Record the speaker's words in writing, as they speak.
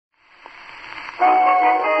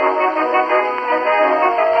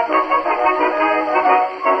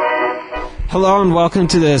Hello and welcome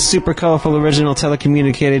to the super colorful original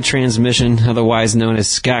telecommunicated transmission, otherwise known as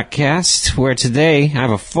Scottcast, where today I have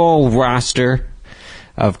a full roster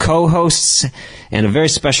of co-hosts and a very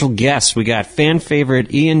special guest. We got fan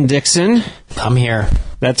favorite Ian Dixon. I'm here.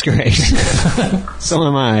 That's great. So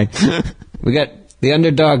am I. We got the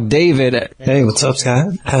underdog David. Hey, what's up,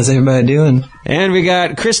 Scott? How's everybody doing? And we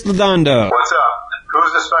got Chris Lodondo. What's up?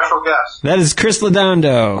 Who's the special guest? That is Chris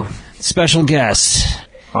Lodondo, special guest.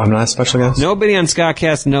 Oh, I'm not a special guest? Nobody on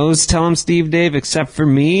Scottcast knows Tell 'em Steve Dave except for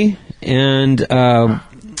me and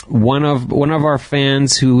one of our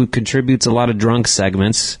fans who contributes a lot of drunk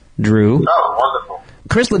segments, Drew. Oh, wonderful.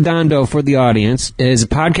 Chris Lodondo, for the audience, is a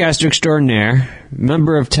podcaster extraordinaire,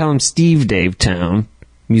 member of Tell 'em Steve Dave Town,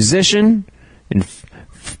 musician and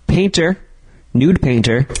painter, nude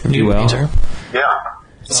painter, if you will. Painter. Yeah.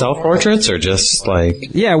 Self-portraits or just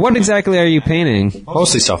like... Yeah, what exactly are you painting?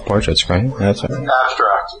 Mostly self-portraits, right? That's right.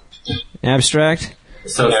 Abstract. Abstract?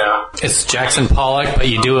 So Yeah. it's Jackson Pollock, but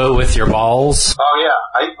you do it with your balls. Oh, yeah.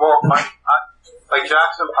 Like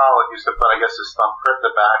Jackson Pollock used to put, I guess, his thumbprint in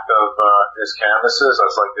the back of his canvases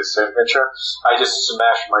as like his signature. I just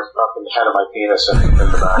smashed my fucking head of my penis in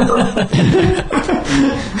the back of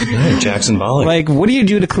it. Yeah, Jackson Pollock. Like, what do you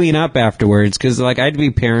do to clean up afterwards? Because, like, I'd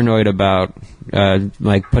be paranoid about,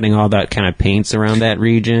 like, putting all that kind of paints around that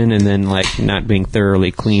region and then, like, not being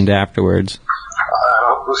thoroughly cleaned afterwards.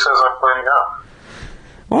 Who says I'm cleaning up?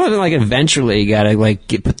 Well, then, like, eventually you gotta, like,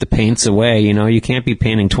 put the paints away, you know? You can't be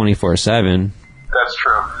painting 24/7. That's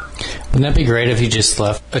true. Wouldn't that be great if you just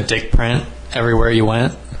left a dick print everywhere you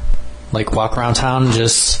went? Like walk around town and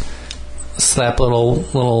just slap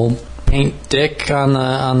little paint dick on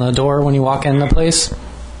the door when you walk in the place?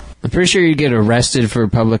 I'm pretty sure you'd get arrested for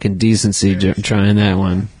public indecency trying that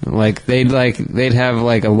one. Like, they'd have,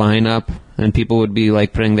 like, a lineup, and people would be,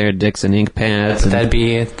 like, putting their dicks in ink pads. That'd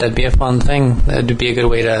be a fun thing. That'd be a good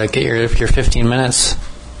way to get your 15 minutes.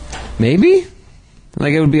 Maybe?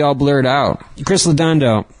 Like, it would be all blurred out. Chris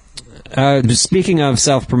Lodondo, speaking of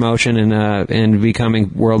self-promotion and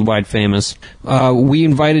becoming worldwide famous, we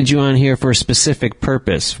invited you on here for a specific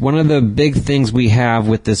purpose. One of the big things we have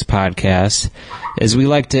with this podcast is we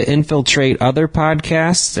like to infiltrate other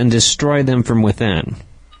podcasts and destroy them from within.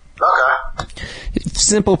 Okay.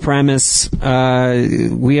 Simple premise.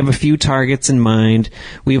 We have a few targets in mind.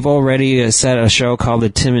 We've already set a show called the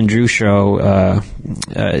Tim and Drew Show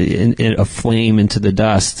in a flame into the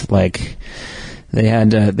dust. Like, they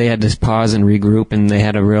had to pause and regroup, and they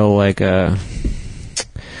had a real, like,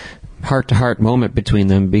 heart-to-heart moment between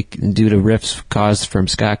them due to riffs caused from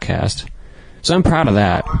Scottcast. So I'm proud of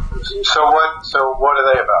that. So what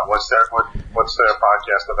are they about? What's their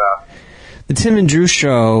podcast about? The Tim and Drew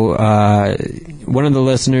Show, one of the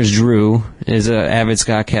listeners, Drew, is an avid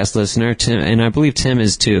Scottcast listener, Tim, and I believe Tim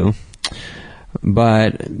is too.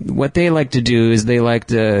 But what they like to do is they like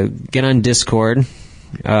to get on Discord,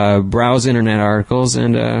 browse internet articles,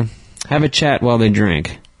 and have a chat while they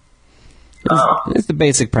drink. It's the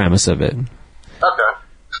basic premise of it. Okay.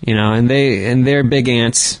 You know, and they're big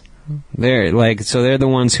ants. They're the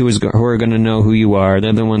ones who are going to know who you are.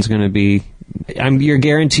 They're the ones going to be. You're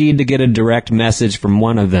guaranteed to get a direct message from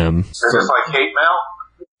one of them. Is this like hate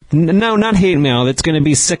mail? No, not hate mail. It's going to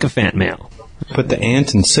be sycophant mail. Put the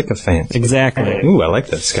ant in sycophant. Exactly. Ooh, I like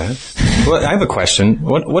that, Scott. Well, I have a question.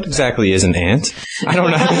 What exactly is an ant? I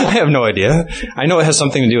don't know. I have no idea. I know it has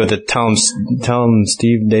something to do with the Tell 'em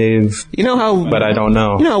Steve Dave. You know how? But I don't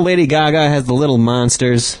know. You know how Lady Gaga has the little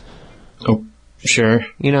monsters? Oh, sure.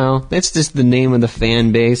 You know, that's just the name of the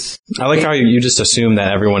fan base. I like how you just assume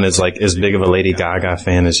that everyone is like as big of a Lady Gaga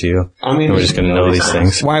fan as you. I mean, and we're just going to know these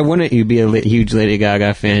things. Why wouldn't you be a huge Lady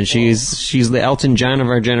Gaga fan? She's the Elton John of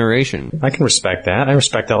our generation. I can respect that. I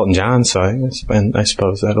respect Elton John, so I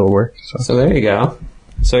suppose that'll work. So there you go.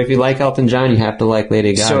 So if you like Elton John, you have to like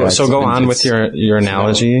Lady Gaga. So go on with your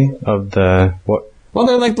analogy of the what. Well,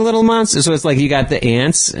 they're like the little monsters. So it's like you got the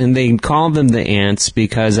ants, and they call them the ants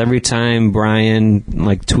because every time Brian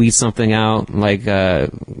like tweets something out, like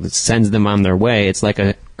sends them on their way, it's like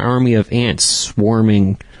an army of ants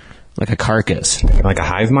swarming like a carcass, like a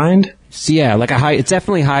hive mind. So yeah, like it's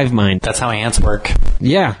definitely hive mind. That's how ants work.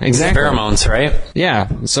 Yeah, exactly. Pheromones, right? Yeah.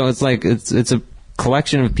 So it's like it's a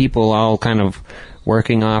collection of people all kind of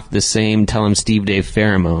working off the same Tell 'em Steve Dave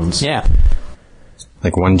pheromones. Yeah.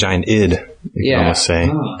 Like one giant id, you could almost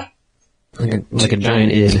say. Like a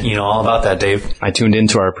giant id. You know all about that, Dave. I tuned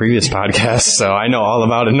into our previous podcast, so I know all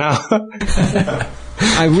about it now.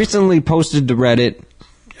 I recently posted to Reddit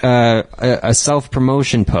a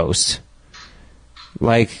self-promotion post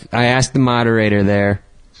Like, I asked the moderator there,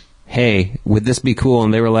 hey, would this be cool?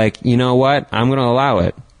 And they were like, you know what? I'm going to allow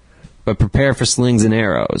it. But prepare for slings and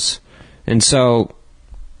arrows. And so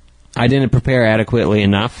I didn't prepare adequately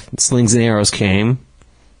enough. Slings and arrows came.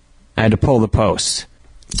 I had to pull the post.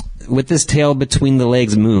 With this tail between the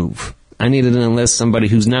legs move, I needed to enlist somebody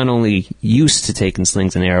who's not only used to taking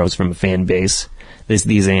slings and arrows from a fan base,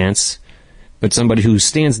 these ants, but somebody who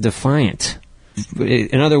stands defiant.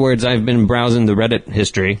 In other words, I've been browsing the Reddit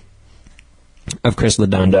history of Chris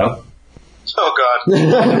Lodondo. Oh, God. That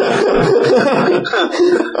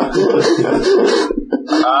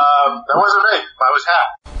wasn't me. I was Hap.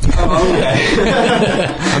 Oh, okay.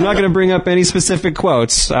 I'm not going to bring up any specific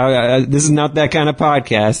quotes. This is not that kind of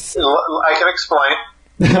podcast. I can explain.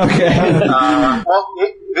 Okay. Well,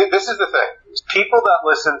 this is the thing. People that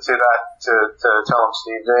listen to that, to Tell 'em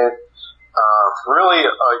Steve Dave, really,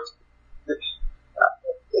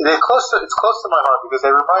 it's close to my heart because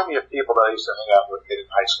they remind me of people that I used to hang out with in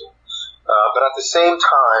high school. But at the same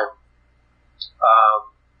time,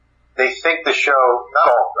 they think the show, not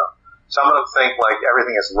all of them, some of them think like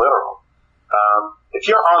everything is literal. If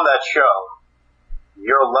you're on that show,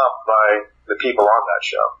 you're loved by the people on that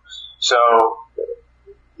show. So,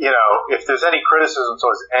 if there's any criticism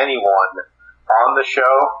towards anyone on the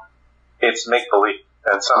show, it's make-believe.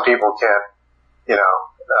 And some people can't,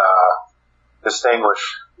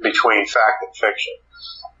 distinguish between fact and fiction.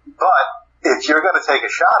 But if you're going to take a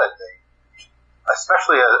shot at me,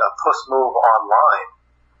 especially a puss move online,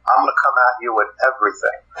 I'm going to come at you with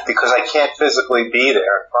everything because I can't physically be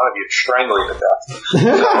there in front of you to strangle you to death.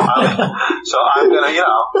 So I'm going to,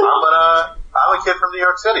 I'm a kid from New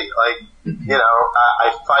York City. Like,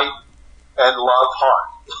 I fight and love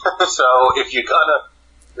hard. So if you're gonna,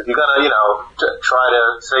 try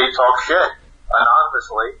to talk shit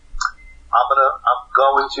anonymously, I'm going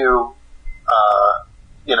to,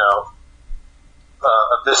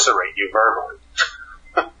 eviscerate you verbally.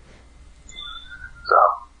 So.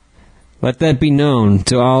 Let that be known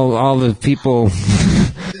to all the people.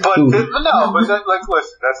 But listen,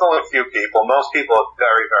 that's only a few people. Most people are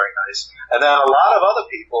very, very nice. And then a lot of other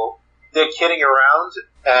people, they're kidding around,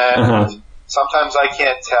 and sometimes I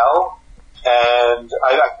can't tell. And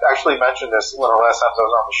I actually mentioned this one of the last times I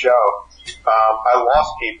was on the show. I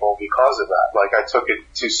lost people because of that. Like, I took it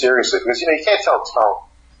too seriously because, you can't tell tone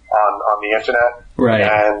on the internet. Right.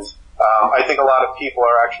 And I think a lot of people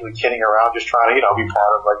are actually kidding around, just trying to, be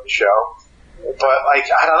part of like the show. But like,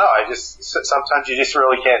 I don't know. Sometimes you just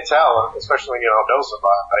really can't tell, especially when you don't know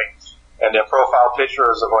somebody. And their profile picture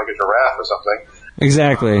is of like a giraffe or something.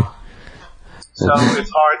 Exactly. So it's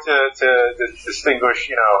hard to distinguish,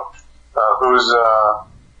 who's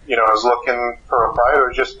is looking for a fight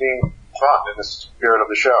or just being fun in the spirit of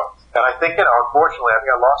the show. And I think, unfortunately, I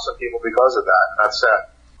think I lost some people because of that. And that's sad.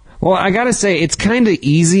 Well, I gotta say, it's kind of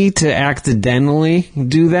easy to accidentally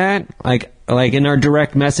do that. Like in our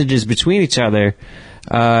direct messages between each other,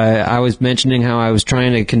 I was mentioning how I was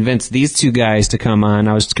trying to convince these two guys to come on.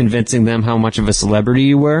 I was convincing them how much of a celebrity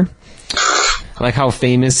you were. Like how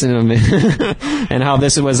famous and how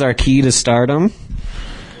this was our key to stardom.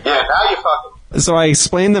 Yeah, now you fucking. So I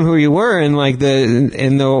explained them who you were, and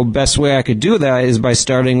the best way I could do that is by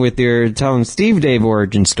starting with your Tell 'em Steve Dave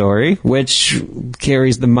origin story, which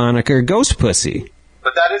carries the moniker Ghost Pussy.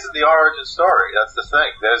 But that isn't the origin story. That's the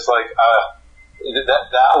thing. There's like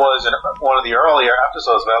that was one of the earlier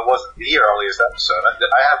episodes, but it wasn't the earliest episode. I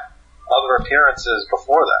have other appearances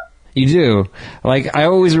before that. You do. Like, I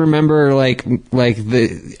always remember like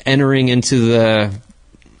the entering into the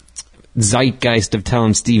zeitgeist of Tell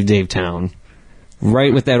 'em Steve Dave Town.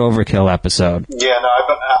 Right with that Overkill episode. Yeah, no,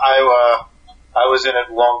 I was in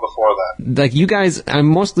it long before that. Like, you guys,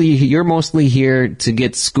 you're mostly here to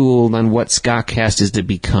get schooled on what Scottcast is to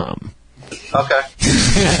become. Okay.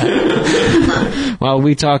 Well,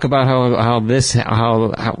 we talk about how this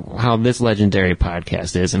legendary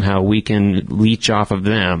podcast is and how we can leech off of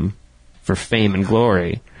them for fame and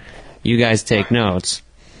glory. You guys take notes.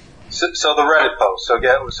 So the Reddit post. So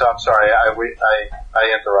I'm sorry, I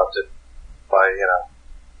interrupted by,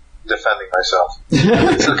 defending myself.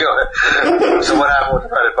 So go ahead. So what happened with the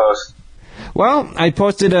Reddit post? Well, I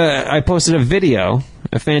posted a video,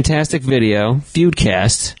 a fantastic video,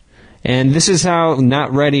 Feudcast, and this is how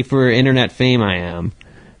not ready for internet fame I am.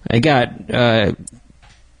 I got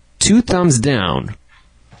 2 thumbs down,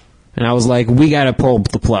 and I was like, we gotta pull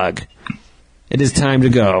the plug. It is time to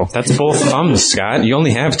go. That's both thumbs, Scott. You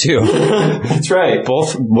only have 2. That's right.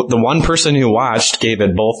 Both. The one person who watched gave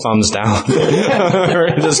it both thumbs down. We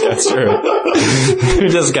just got screwed. We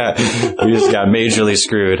just got majorly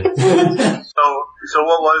screwed. So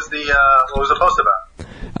what was the post about?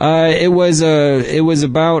 It was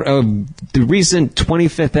about the recent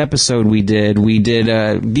 25th episode we did.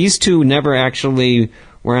 These two never actually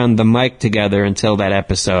were on the mic together until that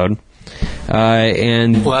episode.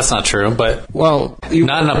 And Well, that's not true, but not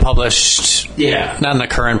in a published, not in a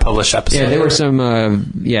current published episode.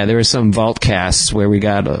 Yeah, there were some vault casts where we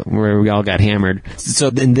all got hammered. So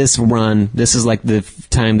in this run, this is like the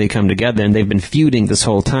time they come together, and they've been feuding this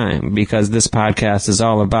whole time because this podcast is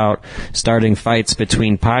all about starting fights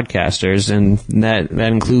between podcasters, and that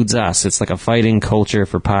includes us. It's like a fighting culture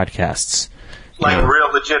for podcasts. Like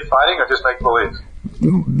real legit fighting, or just make believe?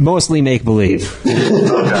 Mostly make believe. Okay.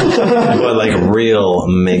 But like real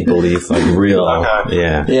make believe, like real. Okay.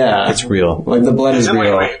 Yeah, it's real. Like the blood is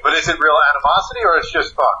real. Wait, but is it real animosity or it's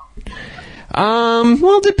just fun?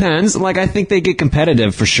 Well, it depends. Like, I think they get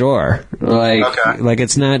competitive for sure. Like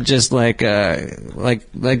it's not just like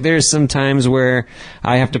there's some times where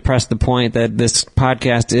I have to press the point that this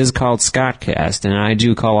podcast is called Scottcast, and I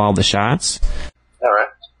do call all the shots. All right.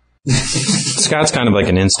 Scott's kind of like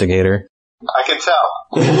an instigator. I can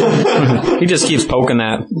tell. He just keeps poking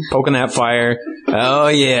that fire. Oh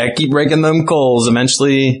yeah, keep raking them coals.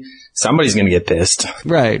 Eventually, somebody's gonna get pissed.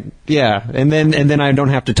 Right. Yeah. And then I don't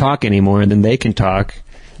have to talk anymore, and then they can talk,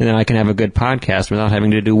 and then I can have a good podcast without having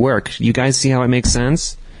to do work. You guys see how it makes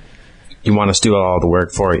sense? You want us to do all the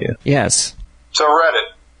work for you. Yes. So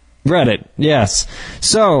Reddit. Yes.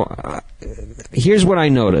 So here's what I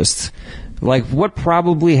noticed. Like, what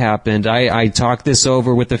probably happened, I talked this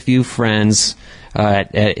over with a few friends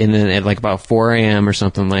at like about 4 a.m. or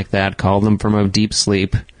something like that, called them from a deep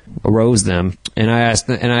sleep, arose them, and I asked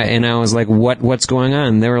them, and I was like, what's going on?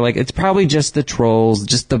 And they were like, it's probably just the trolls,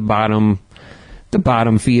 just the bottom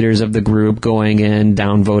feeders of the group going in,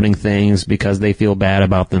 downvoting things because they feel bad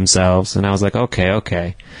about themselves. And I was like,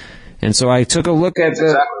 okay. And so I took a look at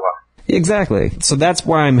exactly why. Exactly. So that's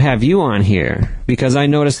why I have you on here, because I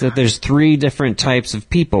noticed that there's 3 different types of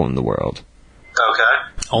people in the world. Okay.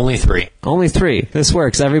 Only 3. Only 3. This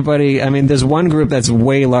works. Everybody, I mean, there's one group that's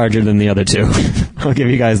way larger than the other 2. I'll give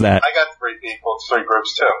you guys that. I got 3 people, 3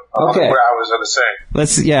 groups too. Okay. Where I was going to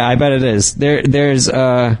say. I bet it is. There's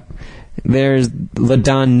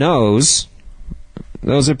Ladon knows.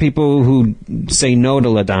 Those are people who say no to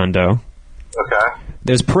Ladando. Okay.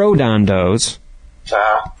 There's pro-dandos.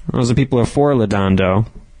 Those are people who are for Ladando.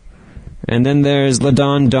 And then there's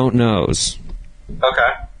Ladon don't knows.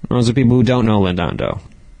 Okay. Those are people who don't know Ladando.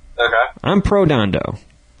 Okay. I'm pro-dando.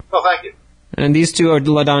 Well, thank you. And these 2 are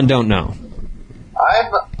Ladon don't know.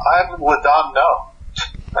 I'm Ladon no.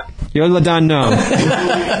 You're Ladon no.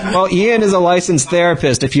 Well, Ian is a licensed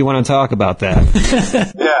therapist if you want to talk about that.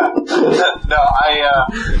 Yeah. No,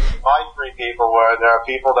 my 3 people were, there are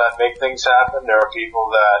people that make things happen, there are people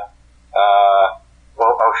that,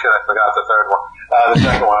 oh shit, I forgot the third one. The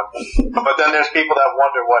second one. But then there's people that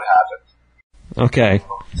wonder what happened. Okay.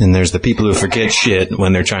 And there's the people who forget shit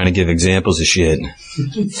when they're trying to give examples of shit.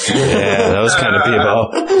 Yeah, those kind of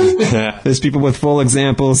people. Yeah. There's people with full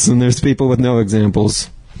examples, and there's people with no examples.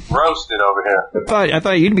 Roasted over here. I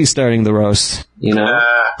thought you'd be starting the roast. You know?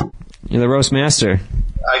 You're the roast master.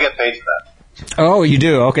 I get paid for that. Oh, you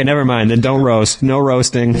do? Okay, never mind. Then don't roast. No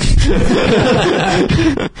roasting. We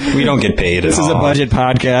don't get paid This at all. is a budget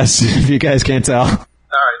podcast, if you guys can't tell. All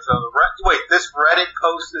right, so wait, this Reddit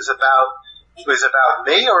post is about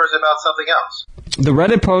me or is it about something else? The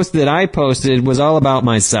Reddit post that I posted was all about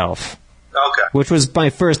myself. Okay. Which was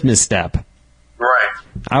my first misstep. Right.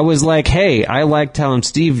 I was like, hey, I like telling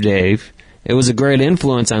Steve Dave. It was a great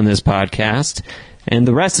influence on this podcast, and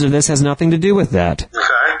the rest of this has nothing to do with that.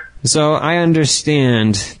 Okay. So I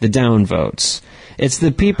understand the downvotes. It's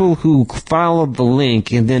the people who followed the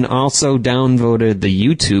link and then also downvoted the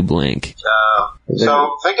YouTube link.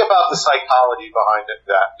 So think about the psychology behind it,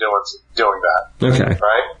 doing that. Okay.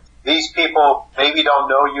 Right? These people maybe don't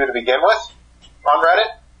know you to begin with on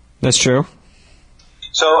Reddit. That's true.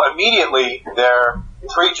 So immediately they're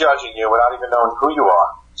prejudging you without even knowing who you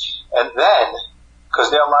are. And then,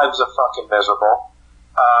 because their lives are fucking miserable,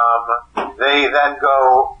 they then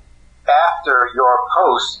go after your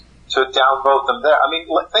post to downvote them there. I mean,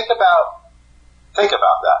 think about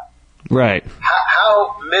that. Right.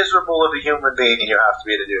 How miserable of a human being you have to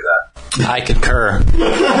be to do that? I concur.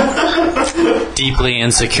 Deeply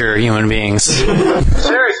insecure human beings.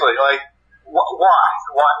 Seriously, like, why?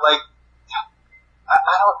 Why? Like,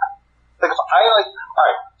 I don't. Like, alright,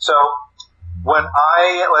 so when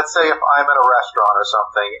let's say if I'm at a restaurant or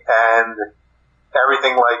something and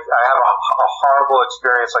everything, like, I have a horrible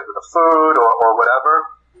experience, like with the food or whatever,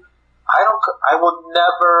 I will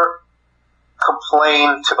never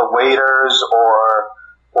complain to the waiters or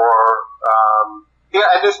Yeah,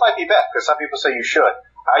 and this might be bad, because some people say you should.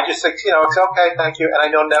 I just think, you know, it's okay, thank you, and I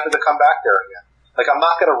know never to come back there again. Like, I'm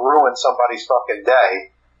not going to ruin somebody's fucking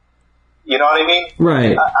day. You know what I mean?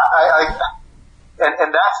 Right. And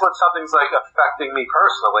that's when something's, like, affecting me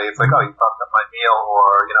personally. It's like, oh, you fucked up my meal,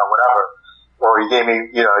 or, you know, whatever. Or you gave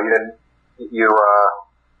me, you know, you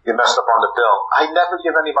messed up on the bill. I never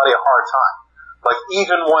give anybody a hard time. Like,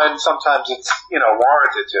 even when sometimes it's, you know,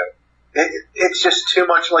 warranted to. It's just too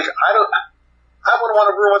much, like, I wouldn't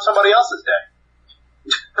want to ruin somebody else's day.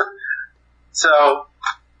 So,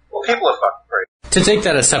 well, people are fucking crazy. To take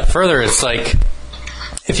that a step further, it's like,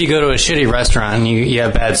 if you go to a shitty restaurant and you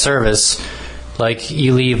have bad service, like,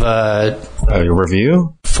 you leave a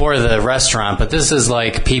review for the restaurant, but this is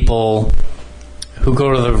like people who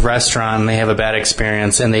go to the restaurant and they have a bad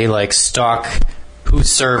experience and they, like, stalk who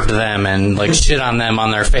served them and, like, shit on them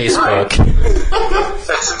on their Facebook. Right.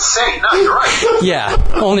 That's insane. No, you're right. Yeah,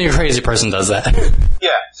 only a crazy person does that.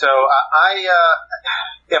 Yeah, so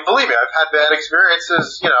and believe me, I've had bad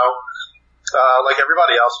experiences, you know, like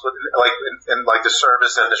everybody else, with, like, in like the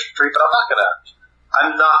service industry, but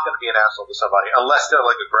I'm not gonna be an asshole to somebody unless they're,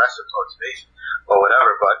 like, aggressive towards me or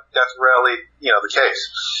whatever, but that's rarely, you know, the case.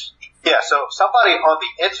 Yeah, so somebody on the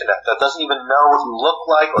internet that doesn't even know what you look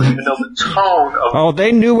like or even know the tone of... Oh,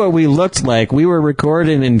 they knew what we looked like. We were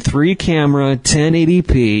recorded in 3-camera,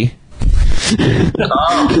 1080p.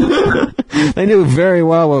 Oh. They knew very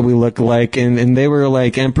well what we looked like, and they were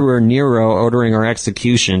like Emperor Nero ordering our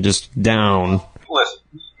execution, just down. Listen,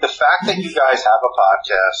 the fact that you guys have a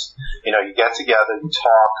podcast, you know, you get together, you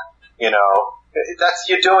talk, you know,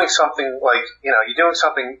 you're doing something like, you know, you're doing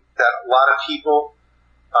something that a lot of people...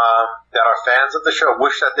 that are fans of the show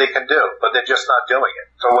wish that they can do, but they're just not doing it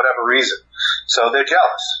for whatever reason. So they're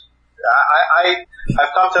jealous.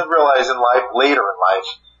 I've come to realize later in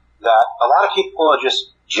life, that a lot of people are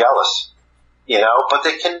just jealous, you know, but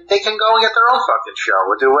they can go and get their own fucking show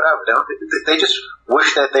or do whatever. They just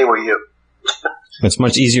wish that they were you. It's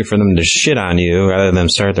much easier for them to shit on you rather than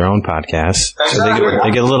start their own podcast. Exactly. So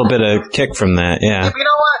they get a little bit of kick from that, yeah. You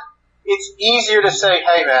know what? It's easier to say,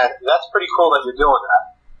 hey man, that's pretty cool that you're doing that.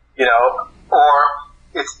 You know, or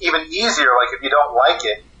it's even easier, like, if you don't like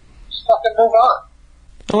it, just fucking move on.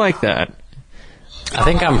 I like that. I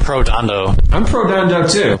think I'm pro-dando. I'm pro-dando,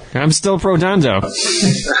 too. I'm still pro-dando. I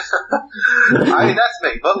mean, that's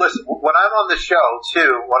me. But listen, when I'm on the show,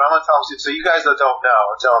 too, when I'm on Tom Steve, so you guys that don't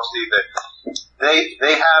know, Tom Steve,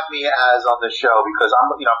 they have me as on the show because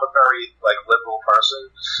I'm a very, like, liberal person.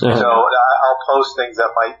 Uh-huh. So I'll post things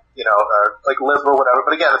that might, you know, are, like, liberal, whatever.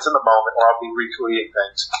 But again, it's in the moment, or I'll be retweeting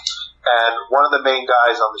things. And one of the main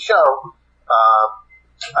guys on the show,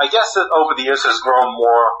 I guess that over the years has grown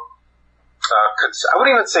more, I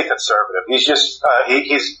wouldn't even say conservative. He's just,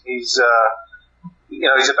 he's you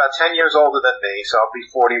know, he's about 10 years older than me, so I'll be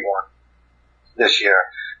 41 this year.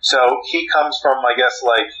 So he comes from, I guess,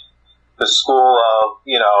 like, the school of,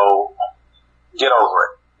 you know, get over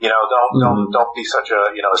it. You know, don't be such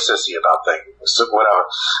a, you know, a sissy about things, whatever.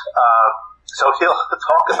 So he'll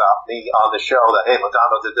talk about me on the show that, hey,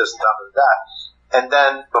 Madonna did this and did that. And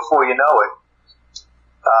then before you know it,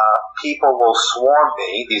 people will swarm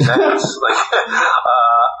me, these ants, like,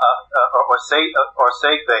 or say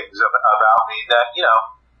things about me that, you know,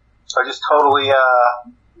 are just totally,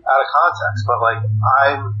 out of context. But, like,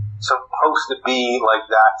 I'm supposed to be like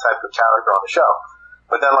that type of character on the show.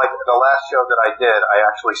 But then, like, the last show that I did, I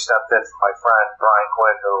actually stepped in for my friend Brian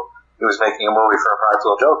Quinn, who was making a movie for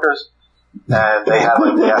Practical Jokers, and they had,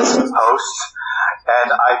 like, guest hosts,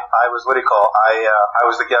 and I was, what do you call it? I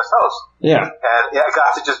was the guest host. Yeah. And it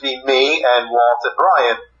got to just be me and Walt and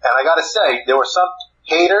Brian, and I gotta say, there were some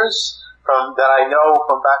haters that I know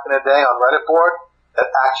from back in the day on Reddit board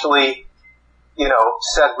that actually, you know,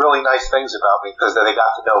 said really nice things about me because they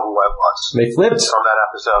got to know who I was. They flipped from that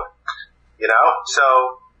episode. You know? So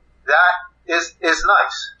that is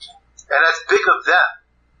nice. And that's big of them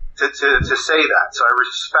to say that. So I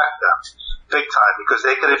respect them big time because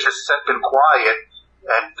they could have just been quiet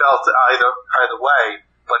and felt either way.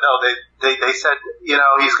 But no, they said, you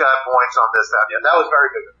know, he's got points on this, that, and that was very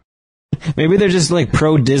good. Maybe they're just like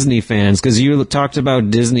pro-Disney fans, because you talked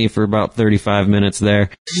about Disney for about 35 minutes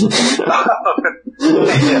there.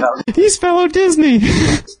 Yeah. He's fellow Disney.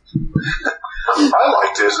 I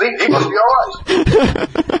like Disney. He must be alright.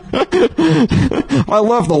 I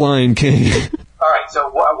love The Lion King. Alright,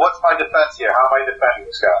 so what's my defense here? How am I defending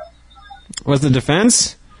this guy? What's the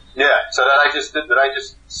defense? Yeah, so did I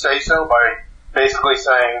just say so by basically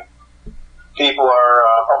saying people are,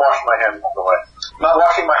 I'm washing my hands, by the way. I'm not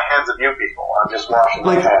washing my hands of you people. I'm just washing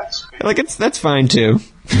my hands. Like, that's fine, too.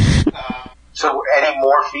 So any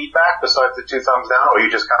more feedback besides the 2 thumbs down, or you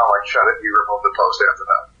just kind of like shut it and you remove the post after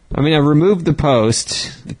that? I mean, I removed the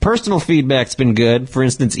post. The personal feedback's been good. For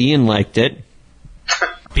instance, Ian liked it.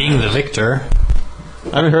 Being the victor.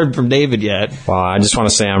 I haven't heard from David yet. Well, I just want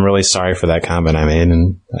to say I'm really sorry for that comment I made,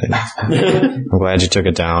 and I'm glad you took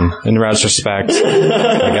it down. In retrospect,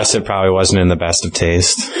 I guess it probably wasn't in the best of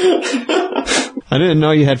taste. I didn't know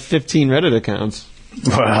you had 15 Reddit accounts.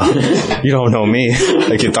 Well, you don't know me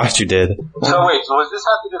like you thought you did. So wait, so was this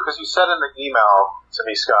have to do, because you said in the email to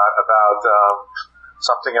me, Scott, about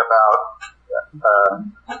something about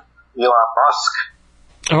Elon Musk.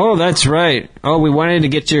 Oh, that's right. Oh, we wanted to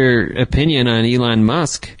get your opinion on Elon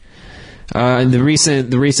Musk. The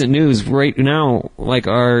recent news right now, like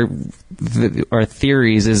our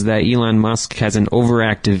theories, is that Elon Musk has an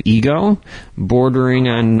overactive ego, bordering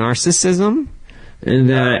on narcissism, and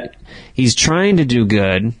that he's trying to do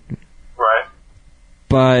good, Right.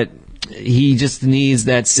 but he just needs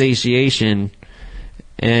that satiation,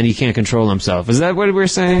 and he can't control himself. Is that what we're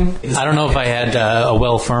saying? I don't know if I had a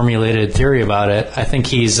well-formulated theory about it. I think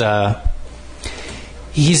he's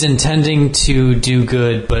intending to do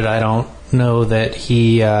good, but I don't know that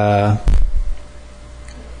he... I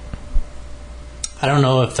don't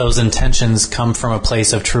know if those intentions come from a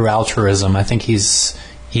place of true altruism. I think he's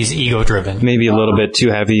ego-driven. Maybe a little bit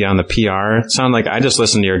too heavy on the PR. Sound like I just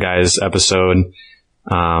listened to your guys' episode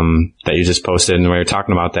that you just posted, and we were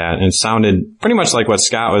talking about that, and it sounded pretty much like what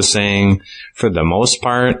Scott was saying for the most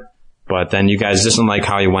part, but then you guys didn't like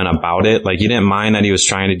how he went about it. Like, you didn't mind that he was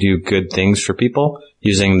trying to do good things for people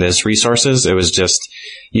using this resources. It was just,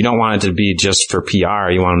 you don't want it to be just for PR.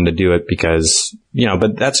 You want him to do it because,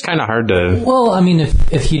 but that's kind of hard to... Well, I mean,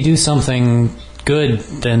 if you do something good,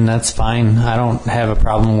 then that's fine. I don't have a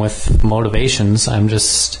problem with motivations. I'm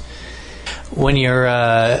just... When you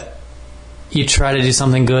try to do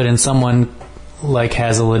something good and someone like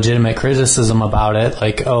has a legitimate criticism about it,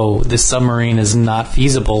 like, oh, this submarine is not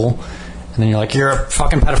feasible, and then you're like, you're a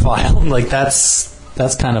fucking pedophile. Like, that's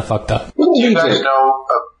kind of fucked up. Do you guys know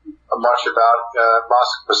much about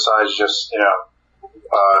Musk besides just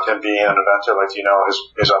him being an inventor? Like, do you know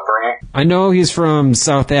his upbringing? I know he's from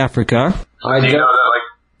South Africa. Do you know that like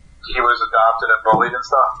he was adopted and bullied and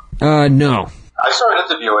stuff? No. I saw an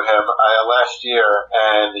interview with him last year,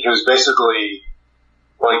 and he was basically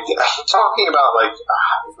like talking about like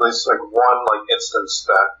this like one like instance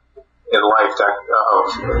that in life that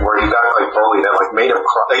where he got like bullied and like made him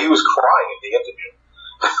cry. He was crying in the interview,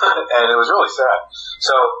 and it was really sad.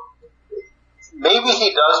 So maybe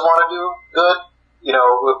he does want to do good,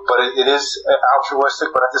 but it is altruistic.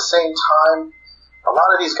 But at the same time, a lot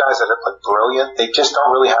of these guys that are like brilliant, they just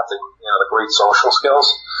don't really have the the great social skills.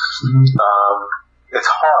 It's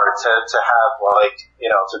hard to have like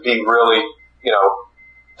to be really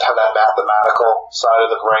have that mathematical side of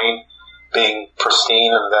the brain being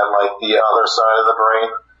pristine, and then like the other side of the brain,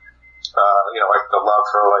 like the love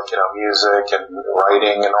for like music and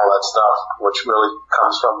writing and all that stuff, which really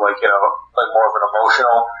comes from like like more of an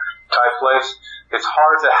emotional type place. It's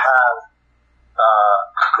hard to have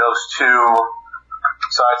those two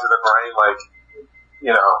sides of the brain like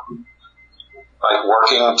like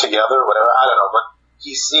working together, whatever. I don't know, but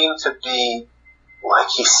he seemed to be like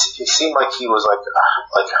he seemed like he was like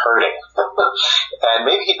hurting, and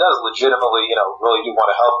maybe he does legitimately, really do want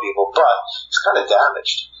to help people, but he's kind of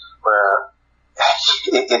damaged. Where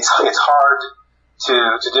it's hard to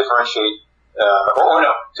differentiate.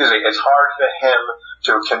 It's hard for him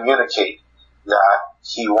to communicate that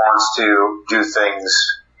he wants to do things,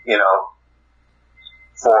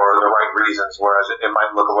 for the right reasons, whereas it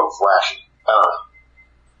might look a little flashy. I don't know.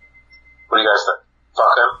 What do you guys think?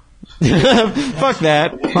 Fuck him? Fuck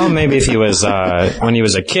that. Well, maybe if he was, when he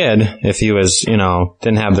was a kid, if he was,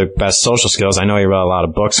 didn't have the best social skills. I know he wrote a lot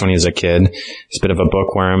of books when he was a kid. He's a bit of a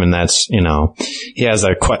bookworm, and that's, he has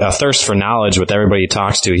a thirst for knowledge with everybody he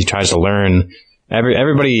talks to. He tries to learn.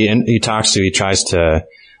 Everybody he talks to, he tries to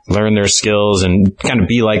learn their skills and kind of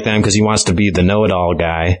be like them because he wants to be the know-it-all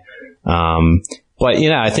guy. But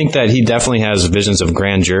I think that he definitely has visions of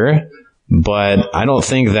grandeur. But I don't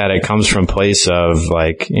think that it comes from a place of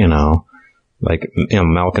malcontent.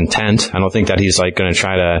 I don't think that he's like going to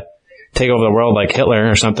try to take over the world like Hitler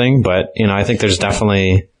or something. But, I think there's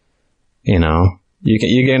definitely, you can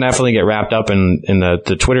definitely get wrapped up in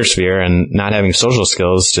the Twitter sphere, and not having social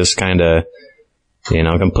skills just kind of,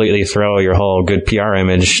 completely throw your whole good PR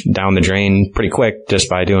image down the drain pretty quick just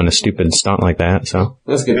by doing a stupid stunt like that. So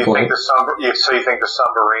that's a good point. So you think the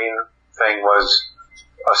submarine thing was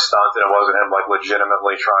a stunt and it wasn't him like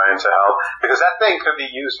legitimately trying to help, because that thing could be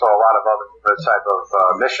used for a lot of other type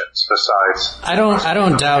of missions besides. I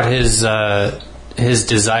don't doubt his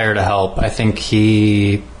desire to help. I think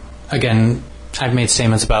he, again, I've made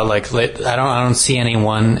statements about like I don't see any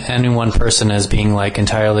one person as being like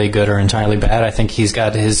entirely good or entirely bad. I think he's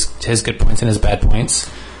got his good points and his bad points.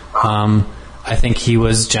 I think he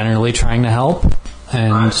was generally trying to help,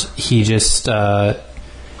 and he just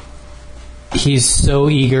he's so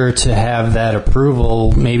eager to have that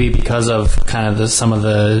approval, maybe because of kind of some of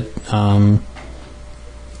the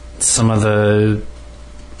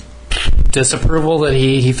disapproval that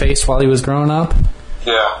he faced while he was growing up.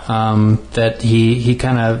 Yeah. That he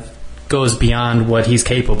kind of goes beyond what he's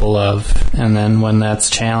capable of, and then when that's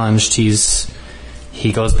challenged,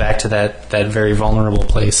 he goes back to that very vulnerable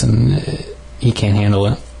place, and he can't handle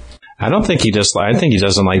it. I think he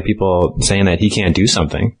doesn't like people saying that he can't do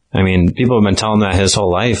something. I mean, people have been telling him that his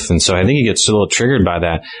whole life, and so I think he gets a little triggered by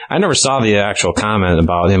that. I never saw the actual comment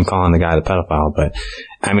about him calling the guy the pedophile, but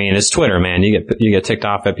I mean, it's Twitter, man. You get ticked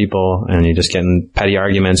off at people, and you just get in petty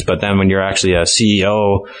arguments. But then when you're actually a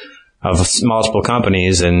CEO of multiple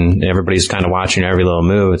companies, and everybody's kind of watching every little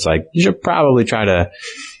move, it's like you should probably try to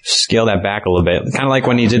scale that back a little bit. Kind of like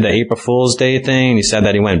when he did the April Fool's Day thing. He said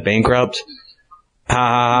that he went bankrupt.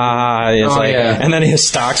 And then his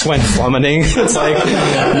stocks went plummeting. It's like,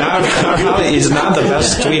 he's not the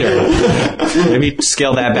best tweeter. Maybe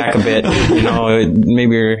scale that back a bit.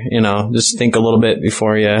 Maybe, just think a little bit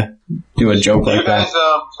before you do a joke like that. Do you guys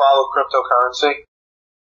follow cryptocurrency?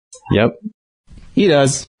 Yep. He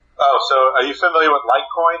does. Oh, so are you familiar with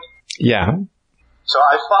Litecoin? Yeah. So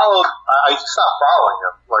I stopped following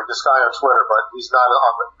him, like this guy on Twitter, but he's not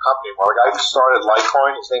on the company anymore. The guy who started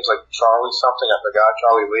Litecoin, his name's like Charlie something, I forgot,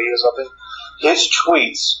 Charlie Lee or something. His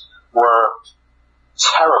tweets were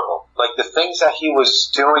terrible. Like the things that he was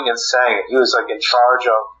doing and saying, he was like in charge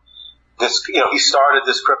of this, he started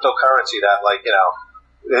this cryptocurrency that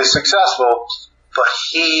is successful, but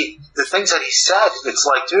the things that he said, it's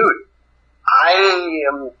like, dude,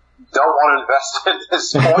 I don't want to invest in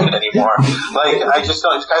this coin anymore. Like, I just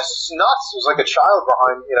don't. This guy's nuts. He was like a child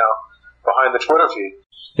behind the Twitter feed.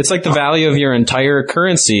 It's like the value of your entire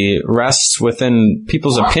currency rests within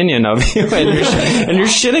people's opinion of you, and you're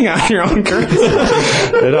shitting on your own currency.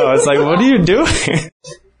 It's like, what are you doing?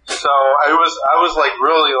 So I was like,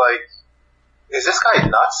 really like, is this guy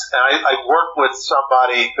nuts? And I worked with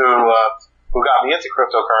somebody who got me into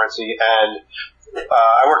cryptocurrency, and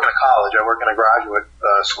I work in a college. I work in a graduate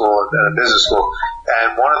school and a business school,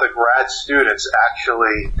 and one of the grad students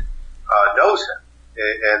actually knows him,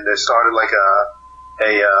 and they started like a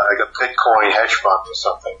Bitcoin hedge fund or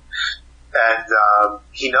something. And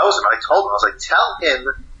he knows him. I told him, I was like, tell him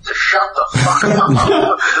to shut the fuck up.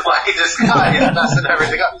 Like, this guy is messing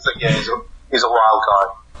everything up. He's like, yeah, he's a wild card.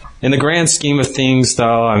 In the grand scheme of things,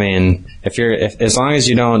 though, I mean, as long as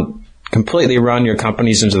you don't completely run your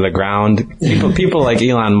companies into the ground. People like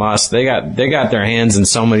Elon Musk, they got their hands in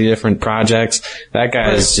so many different projects. That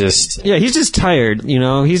guy is just... Yeah, he's just tired,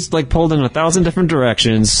 He's like pulled in 1,000 different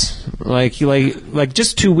directions. Like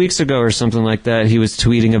just 2 weeks ago or something like that, he was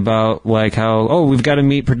tweeting about like how, we've got to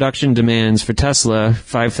meet production demands for Tesla,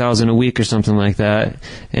 5,000 a week or something like that.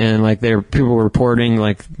 And like people were reporting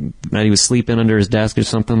like that he was sleeping under his desk or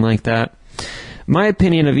something like that. My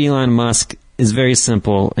opinion of Elon Musk is very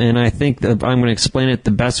simple, and I think that I'm going to explain it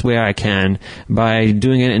the best way I can by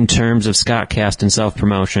doing it in terms of Scottcast and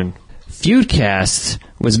self-promotion. Feudcast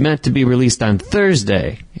was meant to be released on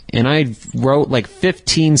Thursday, and I wrote like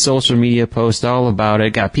 15 social media posts all about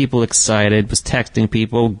it, got people excited, was texting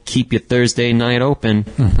people, keep your Thursday night open.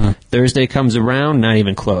 Mm-hmm. Thursday comes around, not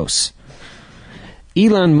even close.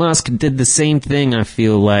 Elon Musk did the same thing, I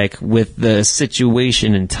feel like, with the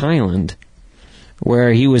situation in Thailand,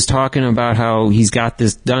 where he was talking about how he's got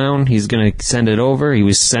this down, he's going to send it over. He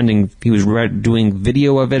was doing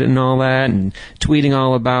video of it and all that, and tweeting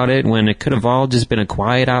all about it, when it could have all just been a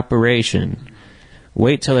quiet operation.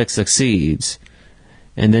 Wait till it succeeds,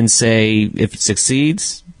 and then say, if it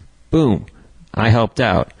succeeds, boom, I helped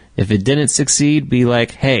out. If it didn't succeed, be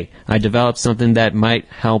like, hey, I developed something that might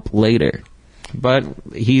help later. But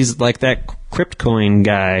he's like that Cryptcoin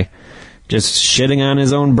guy, just shitting on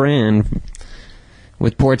his own brand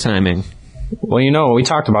with poor timing. Well, we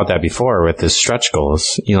talked about that before with his stretch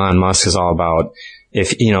goals. Elon Musk is all about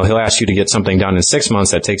if, he'll ask you to get something done in 6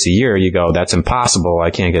 months that takes a year, you go, that's impossible. I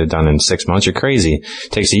can't get it done in 6 months. You're crazy.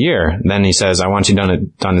 It takes a year. Then he says, I want you done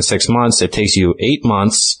in 6 months. It takes you 8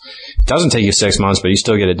 months. It doesn't take you 6 months, but you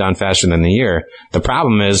still get it done faster than the year. The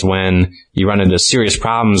problem is when you run into serious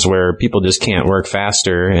problems where people just can't work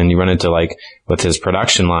faster, and you run into like with his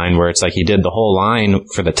production line where it's like he did the whole line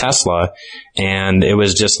for the Tesla and it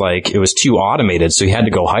was just like, it was too automated. So he had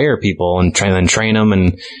to go hire people and train them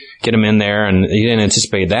and get them in there, and he didn't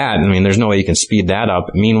anticipate that. I mean, there's no way you can speed that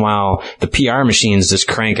up. Meanwhile, the PR machine's just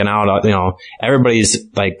cranking out, everybody's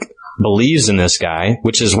like believes in this guy,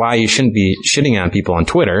 which is why you shouldn't be shitting on people on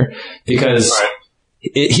Twitter, because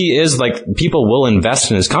he is like, people will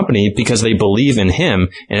invest in his company because they believe in him.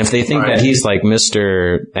 And if they think that he's like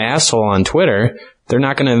Mr. Asshole on Twitter, they're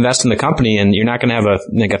not going to invest in the company, and you're not going to have a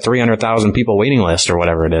 300,000 people waiting list or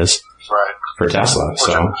whatever it is. Right. For Tesla.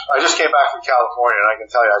 So I just came back from California, and I can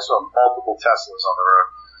tell you I saw multiple Teslas on the road.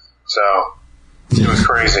 So it was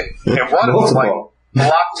crazy. And one of them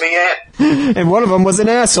blocked me in. And one of them was an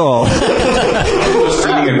asshole. One of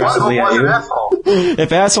them was an asshole.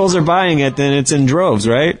 If assholes are buying it, then it's in droves,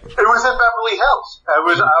 right? It was in Beverly Hills. I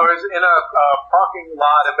was in a parking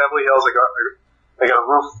lot in Beverly Hills. They got a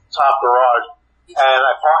rooftop garage, and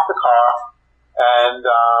I parked the car, and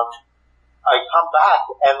I come back,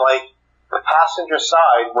 and like the passenger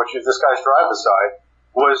side, which is this guy's driver's side,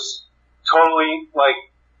 was totally like,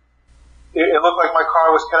 it looked like my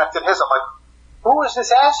car was connected to his. I'm like, who is this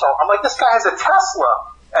asshole? I'm like, this guy has a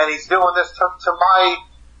Tesla, and he's doing this to my,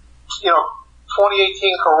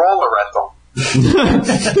 2018 Corolla rental.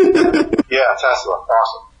 Yeah, Tesla,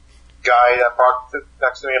 awesome. Guy that parked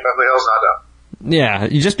next to me in Beverly Hills, not done. Yeah,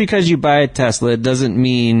 just because you buy a Tesla, it doesn't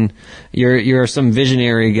mean you're some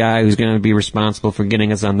visionary guy who's going to be responsible for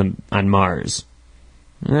getting us on Mars.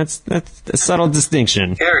 That's a subtle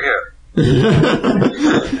distinction. Here, here.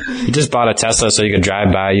 You just bought a Tesla so you could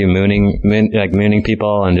drive by you mooning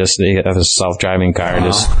people, and just you have a self-driving car,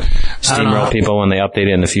 just steamroll people when they update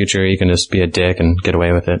it in the future. You can just be a dick and get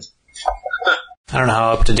away with it. I don't know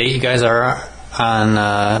how up to date you guys are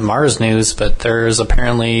on Mars news, but there's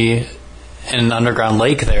apparently an underground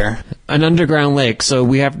lake there. An underground lake. So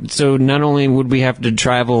not only would we have to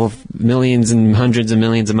travel millions and hundreds of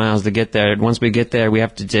millions of miles to get there, once we get there, we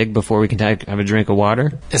have to dig before we can have a drink of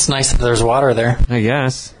water. It's nice that there's water there. I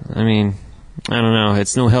guess. I mean, I don't know.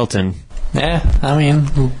 It's no Hilton. Yeah, I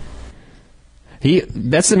mean,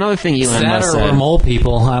 that's another thing Elon Musk said. Or mole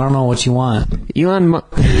people. I don't know what you want.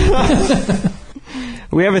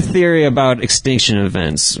 We have a theory about extinction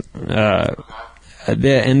events.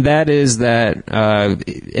 And that is that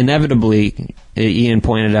inevitably, Ian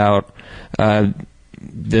pointed out,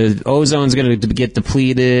 the ozone's going to get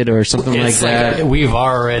depleted or something like that. We've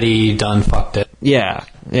already done fucked it. Yeah.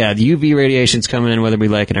 The UV radiation's coming in whether we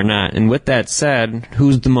like it or not. And with that said,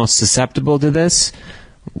 who's the most susceptible to this?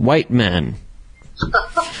 White men.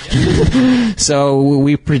 So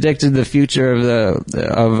we predicted the future of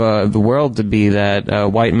the world to be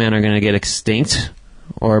that white men are going to get extinct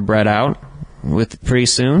or bred out pretty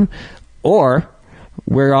soon, or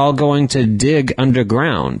we're all going to dig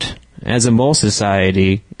underground as a mole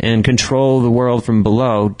society and control the world from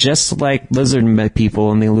below, just like lizard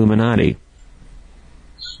people in the Illuminati.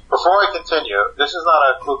 Before I continue, this is not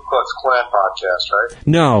a Ku Klux Klan podcast, right?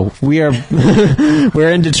 No, we are.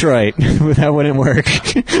 We're in Detroit. That wouldn't work.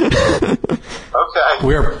 Okay.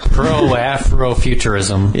 We're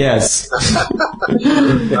pro-Afrofuturism. Yes. Okay.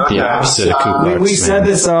 The opposite of Ku Klux. We said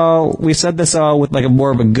this all. We said this all with like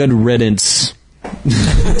more of a good riddance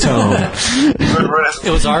tone. Good riddance.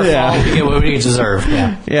 It was our fault. We get what we deserve.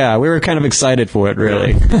 Yeah. Yeah, we were kind of excited for it,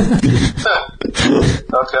 really.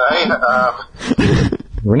 Okay.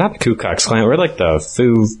 We're not the Ku Klux Klan. We're like the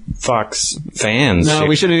Foo Fox fans. No,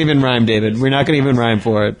 we shouldn't even rhyme, David. We're not going to even rhyme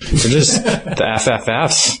for it. We're just the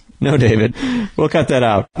FFFs. No, David. We'll cut that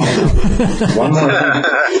out. One more thing.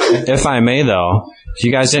 If I may, though, if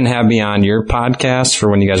you guys didn't have me on your podcast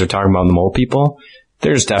for when you guys are talking about the mole people,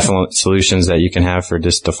 there's definite solutions that you can have for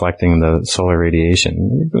just deflecting the solar radiation.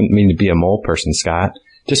 You don't mean to be a mole person, Scott.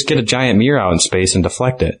 Just get a giant mirror out in space and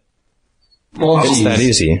deflect it. It's that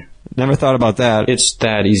easy. Never thought about that. It's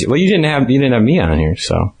that easy. Well, you didn't have me on here,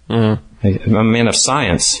 so I'm a man of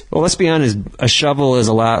science. Well, let's be honest. A shovel is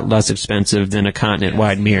a lot less expensive than a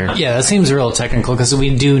continent-wide mirror. Yeah, that seems real technical because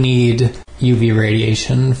we do need UV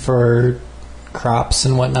radiation for crops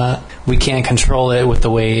and whatnot. We can't control it with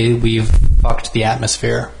the way we've fucked the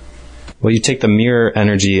atmosphere. Well, you take the mirror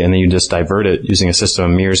energy and then you just divert it using a system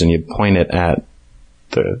of mirrors and you point it at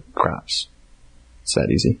the crops. It's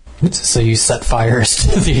that easy. So you set fires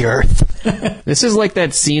to the earth. This is like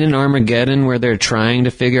that scene in Armageddon where they're trying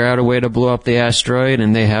to figure out a way to blow up the asteroid,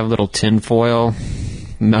 and they have little tinfoil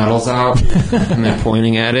metals out, and they're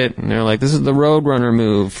pointing at it, and they're like, this is the Roadrunner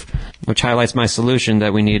move, which highlights my solution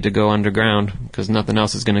that we need to go underground, because nothing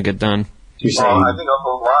else is going to get done. Well, I think a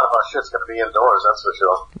lot of our shit's going to be indoors, that's for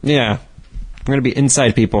sure. Yeah. We're going to be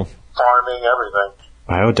inside people. Farming, everything.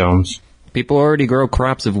 Biodomes. People already grow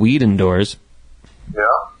crops of wheat indoors. Yeah.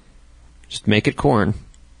 Just make it corn.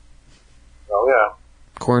 Oh, yeah.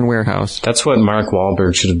 Corn warehouse. That's what Mark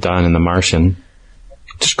Wahlberg should have done in The Martian.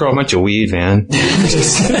 Just grow a bunch of weed, man.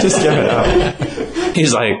 just give it up.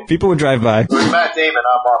 He's like... People would drive by. It was Matt Damon,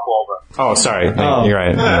 not Mark Wahlberg. Oh, sorry. You're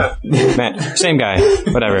right. Yeah. Matt, same guy.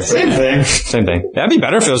 Whatever. Same thing. That'd be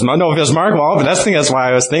better if it was... No, if it was Mark Wahlberg. That's why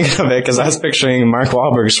I was thinking of it, because I was picturing Mark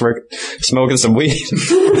Wahlberg smoking some weed.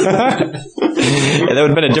 Yeah, that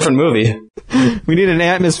would have been a different movie. We need an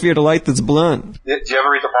atmosphere to light this blunt. Did you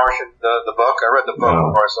ever read The Martian, the book? I read the book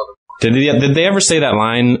before I saw the book. Did they ever say that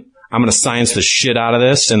line, I'm going to science the shit out of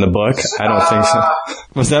this in the book? I don't think so.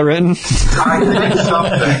 Was that written?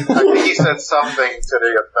 I think he said something to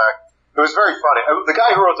the effect. It was very funny. The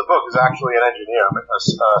guy who wrote the book is actually an engineer, a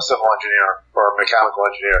civil engineer or a mechanical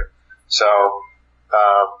engineer. So,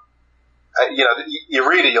 you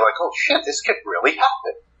read it, you're like, oh shit, this could really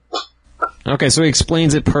happen. Okay, so he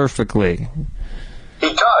explains it perfectly. He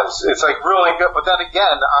does. It's like really good. But then again,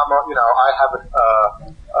 I have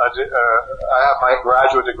my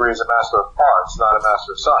graduate degree as a Master of Arts, not a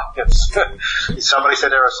Master of Science. Somebody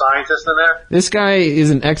said there a scientist in there? This guy is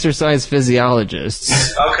an exercise physiologist.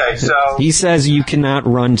 Okay, so... He says you cannot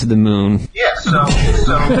run to the moon. Yeah, so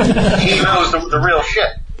he knows the real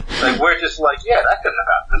shit. Like, we're just like, yeah, that couldn't have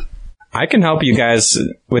happened. I can help you guys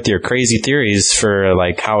with your crazy theories for,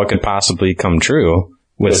 like, how it could possibly come true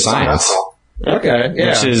with science. Okay, yeah.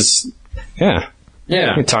 Which is, yeah. Yeah.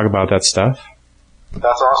 We can talk about that stuff. That's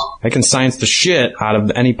awesome. I can science the shit out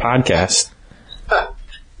of any podcast.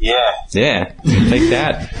 Yeah. Yeah. Take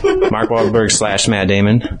that. Mark Wahlberg / Matt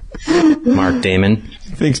Damon. Mark Damon.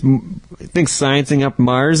 Think sciencing up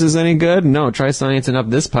Mars is any good? No, try sciencing up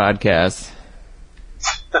this podcast.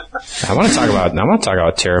 I want to talk about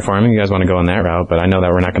terraforming. You guys want to go on that route, but I know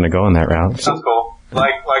that we're not going to go on that route. That's cool.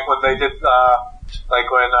 Like when they did, they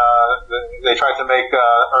tried to make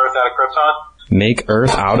Earth out of Krypton. Make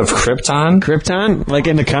Earth out of Krypton? Krypton? Like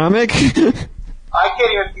in the comic? I can't even...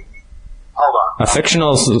 Hold on. A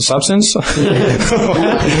fictional substance? You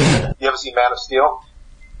ever see Man of Steel?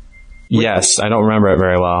 Yes, I don't remember it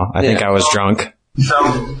very well. I think I was drunk. So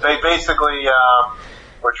they basically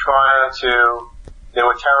were trying to... They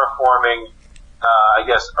were terraforming, I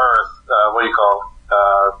guess, Earth. What do you call it?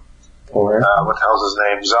 What the hell's his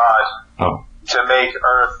name? Zod. Oh. To make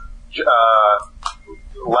Earth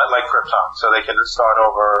like Krypton, so they can start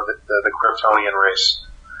over the Kryptonian race.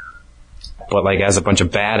 But, like, as a bunch of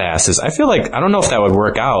badasses. I feel like, I don't know if that would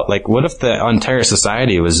work out. Like, what if the entire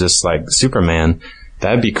society was just, like, Superman?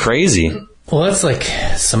 That'd be crazy. Well, that's like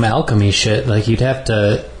some alchemy shit. Like, you'd have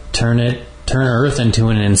to turn Earth into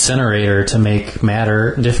an incinerator to make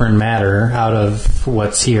different matter out of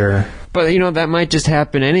what's here. But, that might just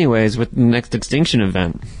happen anyways with the next extinction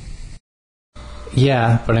event.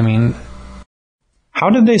 Yeah, but I mean... How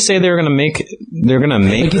did they say they're gonna make...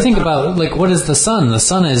 Like, you think about, like, what is the sun? The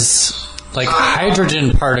sun is, like,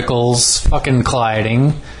 hydrogen particles fucking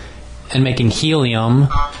colliding and making helium.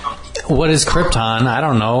 What is Krypton? I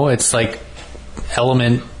don't know. It's, like,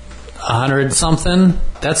 element 100-something.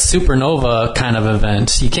 That's supernova kind of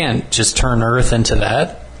event. You can't just turn Earth into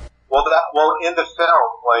that. Well, in the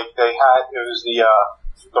film, like, they had... It was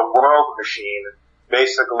the world machine...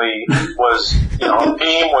 basically was,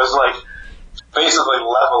 beam was like basically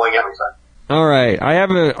leveling everything. All right, I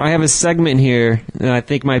have a segment here that I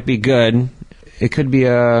think might be good. It could be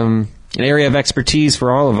an area of expertise for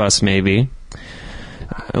all of us, maybe.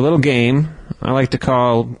 A little game I like to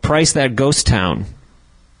call Price That Ghost Town.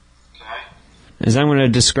 Okay. As I'm going to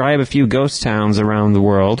describe a few ghost towns around the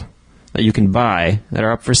world that you can buy that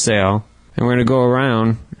are up for sale, and we're going to go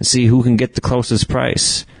around and see who can get the closest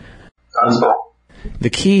price. That's cool.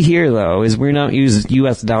 The key here, though, is we don't use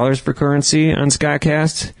U.S. dollars for currency on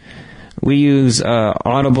Scottcast. We use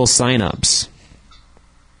Audible signups.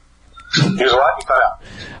 Use what? You cut out.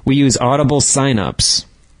 We use Audible signups.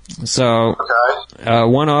 So,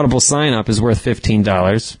 one Audible signup is worth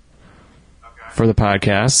 $15 for the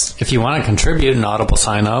podcast. If you want to contribute an Audible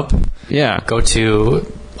sign-up, go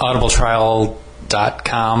to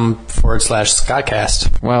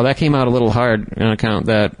audibletrial.com/Scottcast. Wow, that came out a little hard on account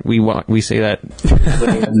that we say that.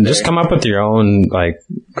 Just come up with your own, like,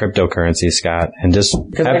 cryptocurrency, Scott, and just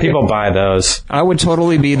have people buy those. I would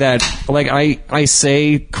totally be that. Like, I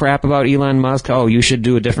say crap about Elon Musk. Oh, you should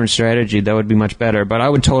do a different strategy. That would be much better. But I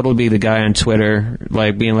would totally be the guy on Twitter,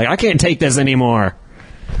 like, being like, I can't take this anymore.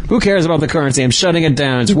 Who cares about the currency? I'm shutting it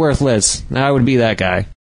down. It's worthless. I would be that guy.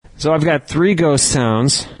 So I've got 3 ghost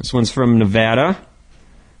towns. This one's from Nevada.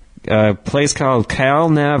 A place called Cal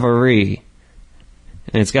Navarre.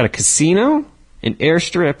 And it's got a casino, an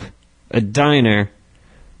airstrip, a diner,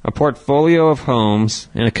 a portfolio of homes,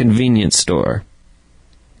 and a convenience store.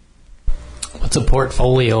 What's a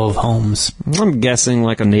portfolio of homes? I'm guessing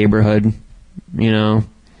like a neighborhood, you know.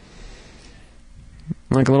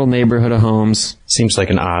 Like a little neighborhood of homes. Seems like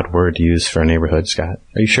an odd word to use for a neighborhood, Scott.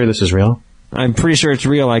 Are you sure this is real? I'm pretty sure it's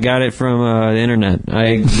real. I got it from the internet.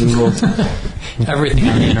 I Googled... Everything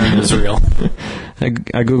on the internet is real.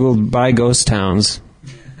 I Googled buy ghost towns.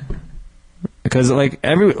 Because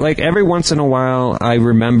every once in a while, I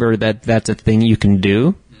remember that that's a thing you can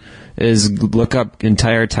do, is look up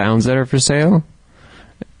entire towns that are for sale.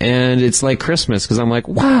 And it's like Christmas, because I'm like,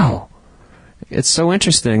 wow, it's so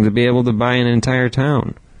interesting to be able to buy an entire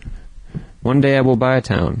town. One day I will buy a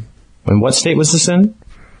town. And what state was this in?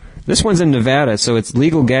 This one's in Nevada, so it's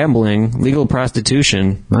legal gambling, legal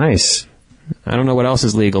prostitution. Nice. I don't know what else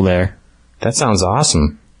is legal there. That sounds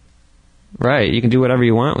awesome. Right, you can do whatever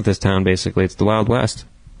you want with this town, basically. It's the Wild West.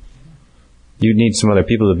 You'd need some other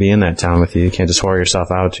people to be in that town with you. You can't just whore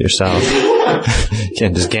yourself out to yourself. You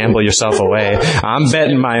can't just gamble yourself away. I'm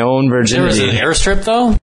betting my own virginity. There was an airstrip,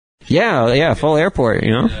 though? Yeah, full airport,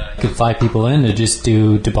 you know? You could fly people in to just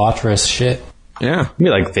do debaucherous shit. Yeah. It'd be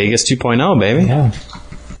like Vegas 2.0, baby. Yeah.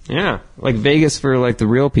 Yeah, like Vegas for like the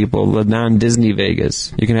real people, the non-Disney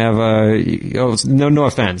Vegas. You can have no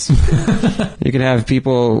offense. You can have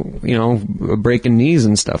people, you know, breaking knees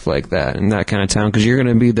and stuff like that in that kind of town because you're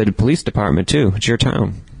going to be the police department too. It's your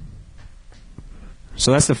town.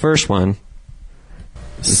 So that's the first one.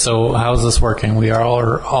 So how's this working? We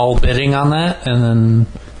are all bidding on that, and then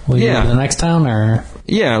we'll go to the next town, or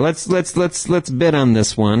yeah, let's bid on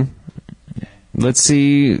this one. Let's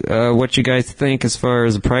see what you guys think as far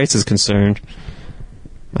as the price is concerned.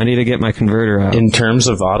 I need to get my converter out. In terms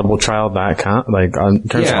of audibletrial.com, like in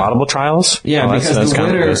terms of audible trials? Yeah, because that's the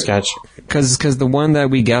kind winner, of a sketch. Because the one that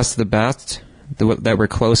we guessed the best, that we're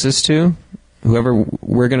closest to, whoever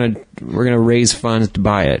we're gonna raise funds to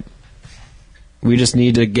buy it. We just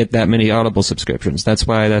need to get that many Audible subscriptions. That's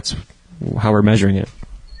how we're measuring it.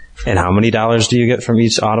 And how many dollars do you get from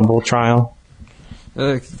each Audible trial?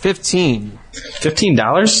 15.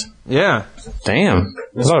 $15? Yeah. Damn.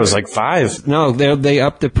 I thought it was like $5. No, they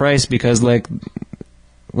upped the price because like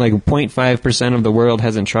 0.5% of the world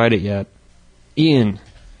hasn't tried it yet. Ian,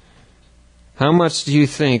 how much do you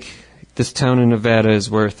think this town in Nevada is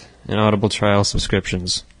worth in Audible trial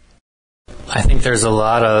subscriptions? I think there's a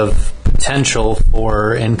lot of potential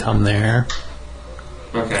for income there.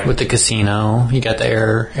 Okay. With the casino, you got the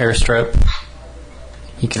airstrip.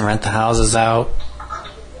 You can rent the houses out.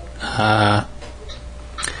 I'm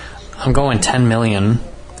going 10 million,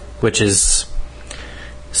 which is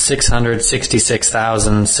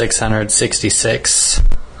 666,666.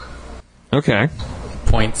 Okay.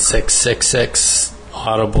 0.666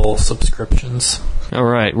 Audible subscriptions. All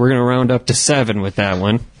right, we're going to round up to 7 with that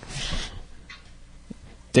one.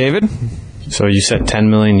 David? So you said 10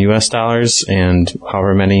 million US dollars and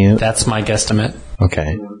however many? That's my guesstimate.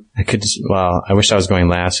 Okay. I wish I was going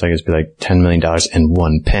last so I could just be like $10 million and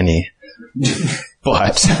 1 penny.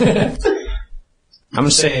 But I'm going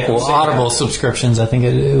to say... Well, Audible subscriptions, I think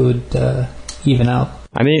it would even out.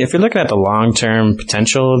 I mean, if you're looking at the long-term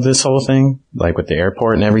potential of this whole thing, like with the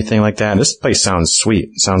airport and everything like that, this place sounds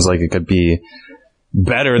sweet. It sounds like it could be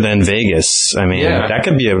better than Vegas. I mean, that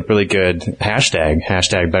could be a really good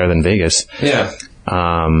hashtag better than Vegas. Yeah.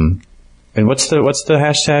 And what's the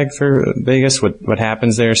hashtag for Vegas? What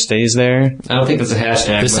happens there stays there? I don't think that's a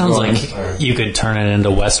hashtag. This sounds like you could turn it into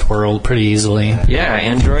Westworld pretty easily. Yeah,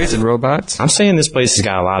 androids and robots. I'm saying this place has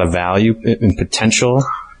got a lot of value and potential.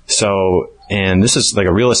 So, and this is like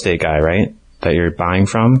a real estate guy, right? That you're buying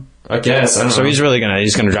from? I guess. So he's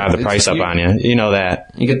gonna drive the price up on you. You know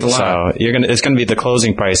that. You get the lot. So it's gonna be the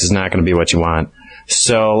closing price is not gonna be what you want.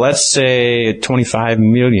 So let's say 25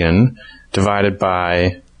 million divided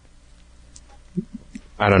by,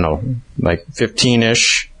 I don't know, like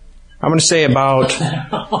 15-ish. I'm going to say about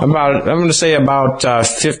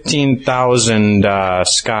 15,000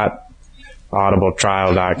 Scott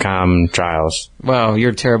audibletrial.com trials. Wow,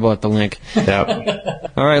 you're terrible at the link. Yep.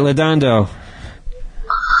 All right, Ladando.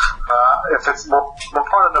 If it's more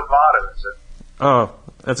part of Nevada, is it? Oh,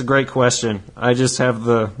 that's a great question. I just have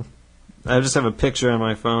the I just have a picture on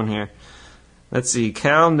my phone here. Let's see.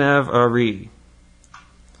 Cal Nev RE.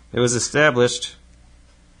 It was established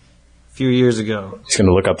a few years ago. He's going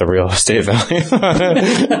to look up the real estate value.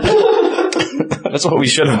 That's what we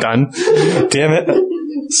should have done. Damn it.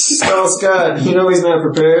 Oh, Scott, you know he's not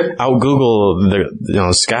prepared. I'll Google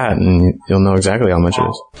Scott, and you'll know exactly how much it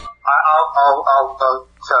is. I'll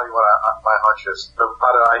tell you what my hunch is.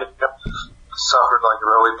 I suffered like a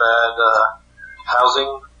really bad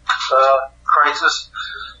housing crisis,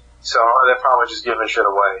 so they're probably just giving shit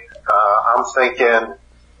away. I'm thinking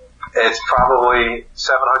it's probably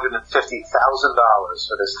 $750,000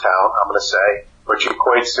 for this town, I'm going to say, which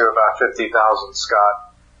equates to about 50,000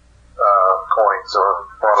 Scott coins or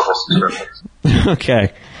Audible subscriptions.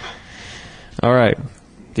 Okay. All right.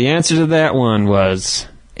 The answer to that one was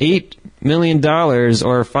 $8 million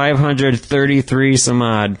or 533 some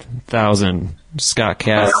odd thousand Scott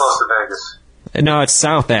Cast. Close to Vegas. No, it's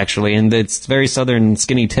south actually, and it's very southern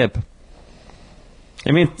Skinny Tip.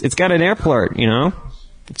 I mean, it's got an airport, you know?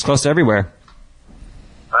 It's close to everywhere.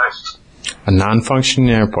 Nice. A non-functioning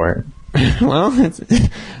airport. Well,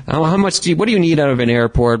 what do you need out of an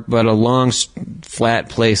airport but a long, flat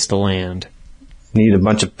place to land? Need a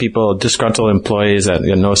bunch of people, disgruntled employees that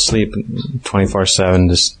get no sleep 24/7,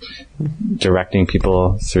 just directing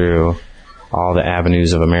people through all the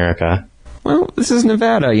avenues of America. Well, this is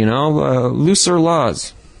Nevada, you know, looser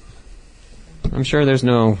laws. I'm sure there's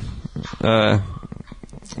no, none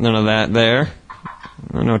of that there.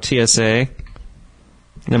 No TSA.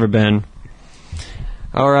 Never been.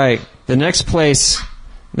 All right, the next place.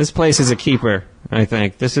 This place is a keeper, I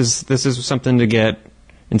think. This is something to get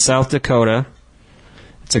in South Dakota.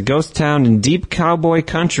 It's a ghost town in deep cowboy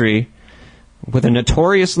country with a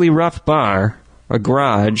notoriously rough bar, a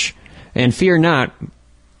garage, and fear not,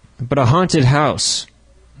 but a haunted house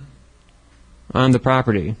on the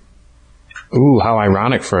property. Ooh, how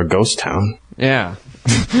ironic for a ghost town. Yeah.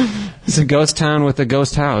 It's a ghost town with a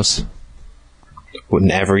ghost house.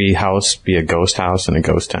 Wouldn't every house be a ghost house in a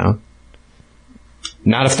ghost town?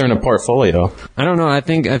 Not if they're in a portfolio. I don't know. I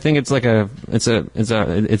think it's like it's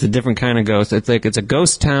a different kind of ghost. It's a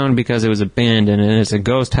ghost town because it was abandoned, and it's a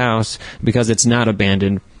ghost house because it's not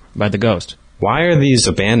abandoned by the ghost. Why are these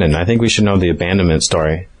abandoned? I think we should know the abandonment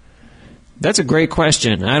story. That's a great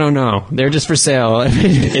question. I don't know. They're just for sale.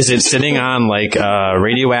 Is it sitting on like a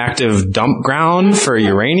radioactive dump ground for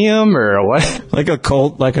uranium or what? Like a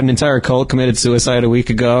cult, like an entire cult committed suicide a week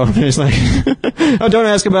ago. It's like, oh, don't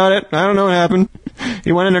ask about it. I don't know what happened.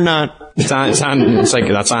 You went in or not? It's like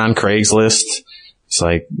that's on Craigslist. It's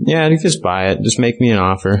like, yeah, you just buy it. Just make me an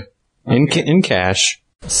offer in cash.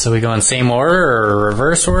 So we going same order or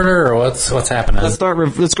reverse order or what's happening? Let's go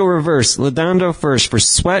reverse. Redondo first for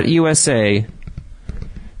Sweat USA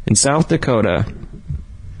in South Dakota.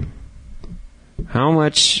 How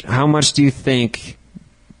much do you think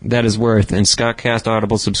that is worth in Scott Cast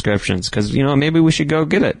Audible subscriptions? Because, you know, maybe we should go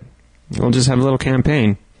get it. We'll just have a little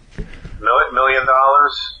campaign. $1 million.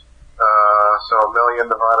 So $1 million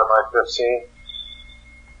divided by 15.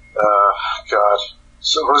 God.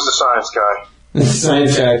 So who's the science guy?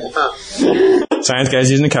 Science guy. Science guy's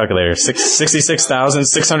using a calculator.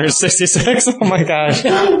 66,666. Oh my gosh. Okay,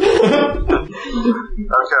 that's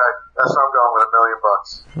what I'm going with, $1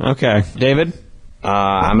 million. Okay, David.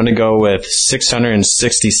 I'm gonna go with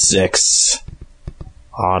 666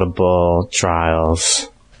 Audible trials.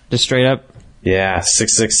 Just straight up. Yeah,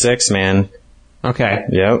 666, man. Okay.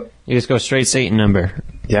 Yep. You just go straight Satan number.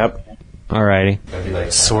 Yep. Alrighty.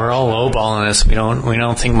 So we're all lowballing this. We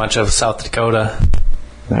don't think much of South Dakota.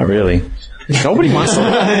 Not really. Nobody wants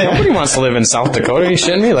to live in South Dakota. Are you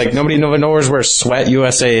shitting me? Like nobody knows where Sweat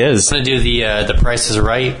USA is. I'm gonna do the Price is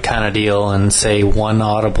Right kind of deal and say one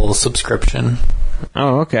Audible subscription.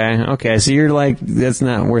 Oh, okay. So you're like, that's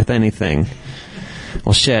not worth anything.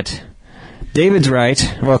 Well, shit. David's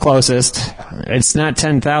right. Well, closest. It's not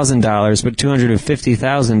 $10,000, but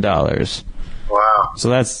 $250,000. Wow. So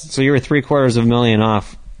you were $750,000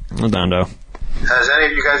 off, Redondo. Has any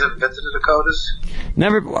of you guys ever been to the Dakotas?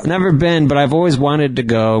 Never been, but I've always wanted to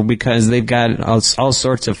go because they've got all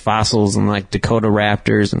sorts of fossils and like Dakota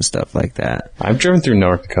raptors and stuff like that. I've driven through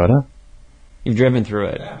North Dakota. You've driven through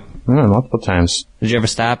it? Multiple times. Did you ever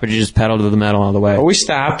stop, or did you just pedal to the metal all the way? Oh, we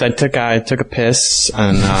stopped. I took a piss,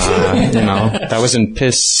 and that was in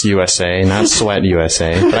Piss USA, not Sweat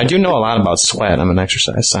USA. But I do know a lot about sweat. I'm an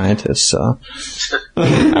exercise scientist, so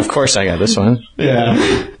of course I got this one. Yeah,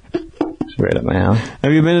 it's right up my alley.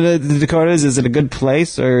 Have you been to the Dakotas? Is it a good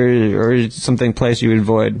place, or something place you would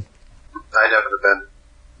avoid? I never been.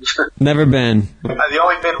 Never been. The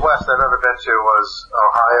only Midwest I've ever been to was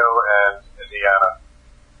Ohio and Indiana.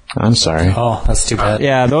 I'm sorry. Oh, that's too bad.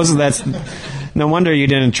 Yeah, that's. No wonder you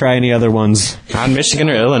didn't try any other ones. Not Michigan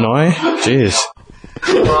or Illinois? Jeez.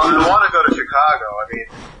 Well, I want to go to Chicago. I mean,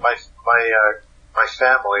 my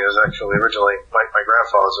family is actually originally, my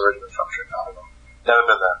grandfather's originally from Chicago. Never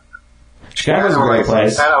been there. Chicago's a great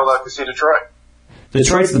place. And I would like to see Detroit.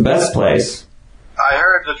 Detroit's the best place. I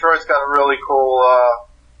heard Detroit's got a really cool,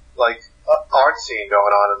 art scene going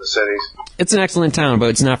on in the cities. It's an excellent town, but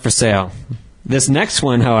it's not for sale. This next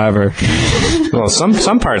one, however... Well,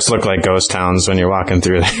 some parts look like ghost towns when you're walking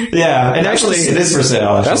through there. Yeah, and actually it is for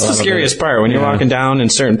sale. That's the scariest part, when you're walking down in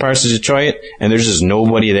certain parts of Detroit and there's just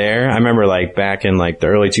nobody there. I remember back in the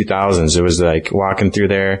early 2000s, it was walking through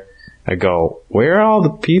there, I go, where are all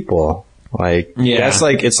the people? That's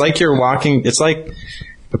it's like you're walking, it's like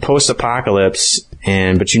the post-apocalypse,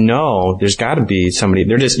 but there's got to be somebody,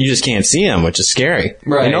 you just can't see them, which is scary.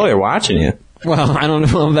 Right. You know they're watching you. Well, I don't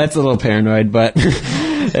know. That's a little paranoid, but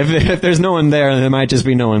if there's no one there might just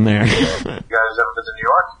be no one there. You guys ever been to New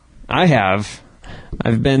York? I have.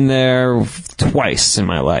 I've been there twice in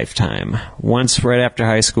my lifetime. Once right after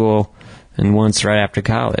high school, and once right after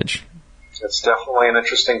college. It's definitely an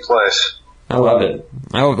interesting place. I love it.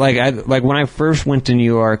 Like when I first went to New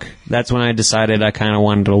York, that's when I decided I kind of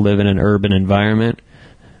wanted to live in an urban environment,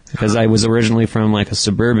 because I was originally from a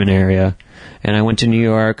suburban area. And I went to New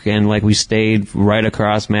York, and we stayed right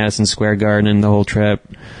across Madison Square Garden the whole trip,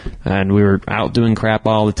 and we were out doing crap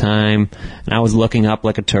all the time, and I was looking up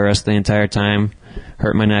like a tourist the entire time,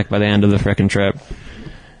 hurt my neck by the end of the frickin' trip.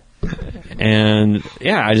 And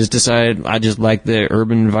yeah, I just decided I just like the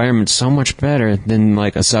urban environment so much better than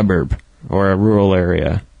a suburb or a rural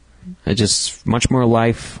area. It's just much more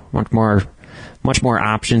life, much more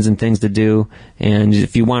options and things to do. And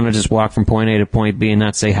if you want to just walk from point A to point B and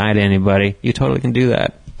not say hi to anybody, you totally can do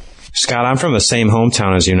that. Scott, I'm from the same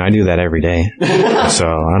hometown as you, and I do that every day. So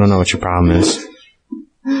I don't know what your problem is.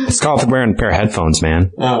 It's called wearing a pair of headphones,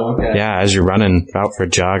 man. Oh, okay. Yeah, as you're running out for a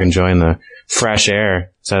jog, enjoying the fresh air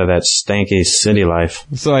instead of that stanky city life.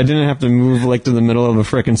 So I didn't have to move to the middle of a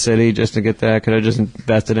frickin' city just to get that. Could I just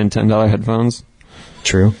invested in $10 headphones?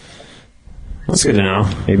 True. That's good to know.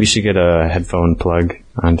 Maybe you should get a headphone plug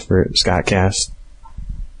on for Scottcast.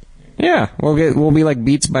 Yeah, we'll be like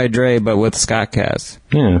Beats by Dre, but with Scottcast.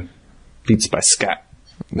 Yeah, Beats by Scott.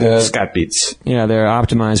 Scott Beats. Yeah, they're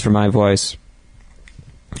optimized for my voice.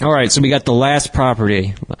 All right, so we got the last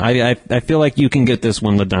property. I feel like you can get this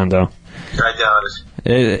one, Lodondo. I doubt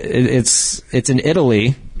it. It's in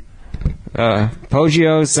Italy.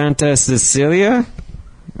 Poggio Santa Cecilia.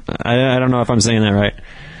 I don't know if I'm saying that right.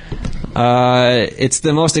 It's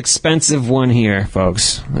the most expensive one here,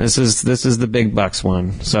 folks. This is the big bucks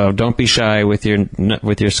one. So don't be shy with your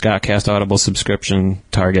Scottcast Audible subscription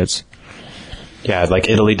targets. Yeah,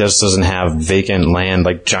 Italy doesn't have vacant land,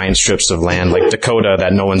 giant strips of land like Dakota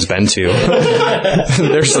that no one's been to.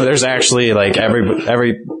 there's actually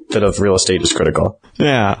every bit of real estate is critical.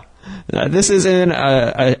 Yeah, this is in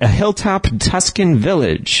a hilltop Tuscan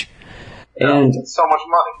village, and it's so much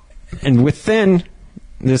money. And within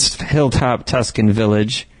this hilltop Tuscan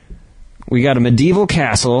village, we got a medieval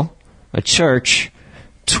castle, a church,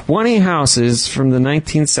 20 houses from the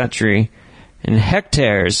 19th century, and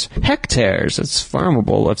hectares, it's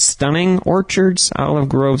farmable, of stunning orchards, olive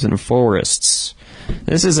groves, and forests.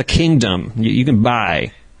 This is a kingdom you can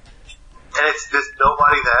buy. And there's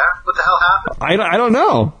nobody there? What the hell happened? I don't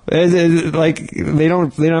know. They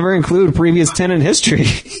never include previous tenant history.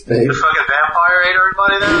 The fucking vampire ate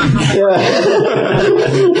everybody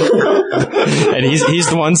there? And he's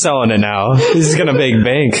the one selling it now. He's gonna make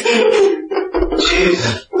bank.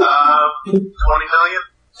 Jeez. 20 million?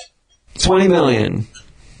 20 million.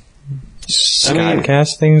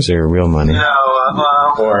 Scottcast things or real money? No, so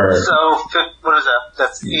what is that?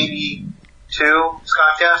 That's 82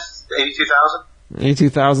 Scottcasts? 82,000?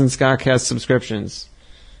 82,000 Scottcast subscriptions.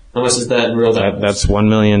 How much is that in real time? That's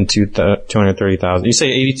 1,230,000. You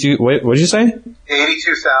say 82? What did you say?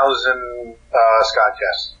 82,000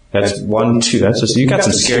 Scottcasts. That's 1, 2. That's just, you got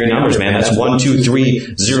some scary numbers, man. That's 1, 2,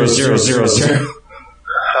 3, 0, 0, 0, 0.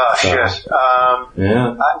 Oh, shit. Yeah.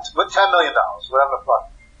 $10 million, whatever the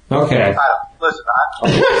fuck. Okay. Listen,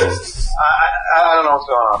 I don't know what's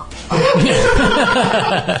going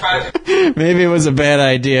on. Maybe it was a bad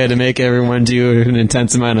idea to make everyone do an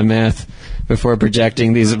intense amount of math before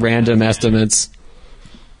projecting these random estimates.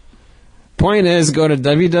 Point is, go to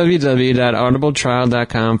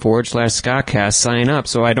www.audibletrial.com/Scottcast, sign up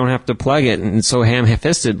so I don't have to plug it and so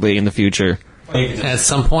ham-fistedly in the future. At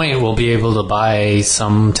some point, we'll be able to buy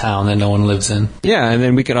some town that no one lives in. Yeah, and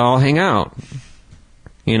then we could all hang out.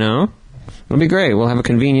 You know? It'll be great. We'll have a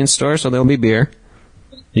convenience store, so there'll be beer.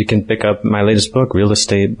 You can pick up my latest book, Real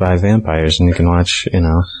Estate by Vampires, and you can watch, you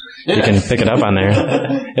can pick it up on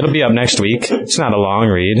there. It'll be up next week. It's not a long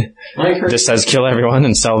read. It just says kill everyone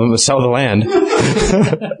and sell the land.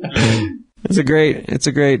 It's a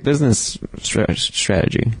great business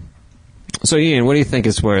strategy. So Ian, what do you think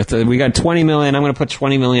it's worth? We got $20 million. I'm going to put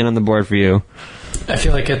 $20 million on the board for you. I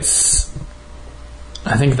feel like I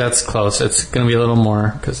think that's close. It's going to be a little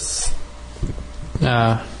more because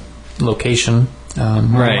location.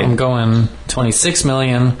 Right. I'm going $26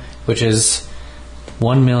 million, which is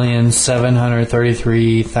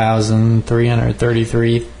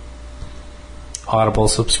 1,733,333 Audible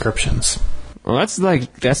subscriptions. Well, that's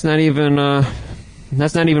not even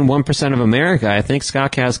 1% of America. I think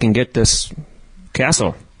Scottcast can get this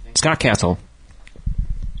castle. Scott Castle.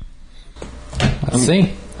 Let's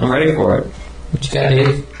see. I'm ready for it. What you got,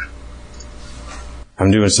 Dave?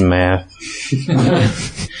 I'm doing some math.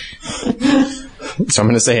 So I'm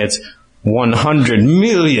going to say it's $100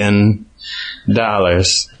 million,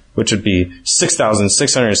 which would be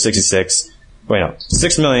 6,666. Wait, no,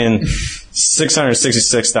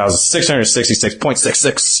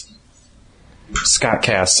 6,666,666.66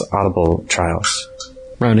 Scottcast Audible trials.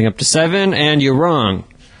 Rounding up to 7, and you're wrong.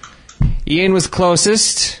 Ian was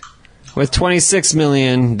closest with $26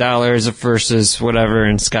 million versus whatever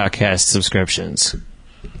in Scottcast subscriptions.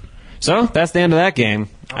 So that's the end of that game.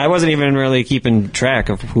 I wasn't even really keeping track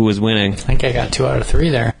of who was winning. I think I got 2 out of 3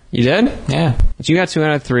 there. You did? Yeah. But you got 2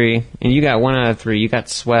 out of 3, and you got 1 out of 3. You got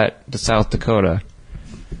Sweat to South Dakota.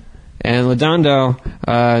 And Ladando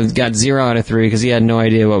got 0 out of 3 because he had no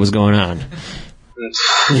idea what was going on.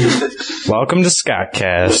 Welcome to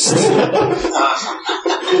Scottcast.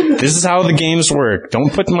 This is how the games work.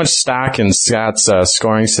 Don't put much stock in Scott's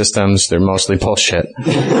scoring systems. They're mostly bullshit.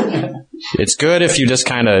 It's good if you just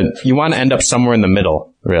you want to end up somewhere in the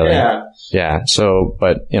middle, really. Yeah. So,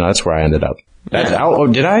 but, that's where I ended up. Oh,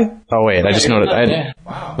 did I? Oh, wait, I just noted.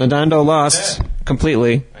 Wow. Ladando lost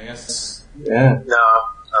completely. I guess. Yeah. No,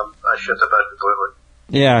 I shit the bed completely.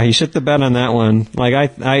 Yeah, he shit the bed on that one. Like,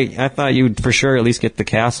 I thought you'd for sure at least get the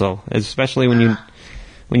castle, especially when you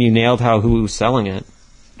nailed who was selling it.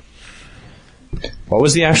 What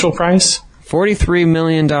was the actual price? $43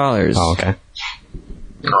 million. Oh, okay.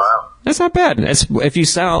 Wow. That's not bad.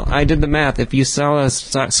 I did the math. If you sell a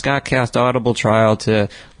Scottcast Audible trial to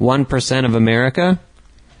 1% of America,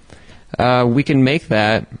 we can make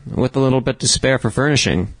that with a little bit to spare for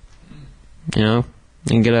furnishing. You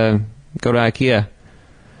can go to IKEA,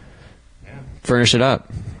 furnish it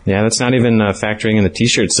up. Yeah, that's not even factoring in the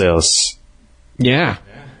T-shirt sales. Yeah.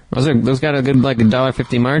 Those got a good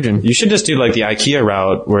 $1.50 margin. You should just do the IKEA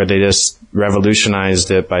route where they just revolutionized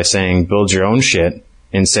it by saying build your own shit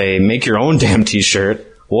and say make your own damn T-shirt.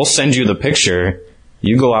 We'll send you the picture.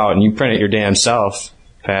 You go out and you print it your damn self.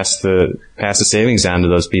 Pass the savings on to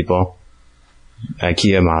those people.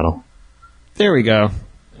 IKEA model. There we go.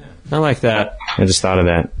 I like that. I just thought of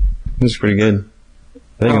that. It was pretty good. I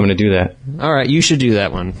think I'm going to do that. All right, you should do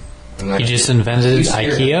that one. You just invented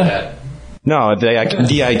IKEA? No, the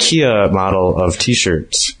IKEA model of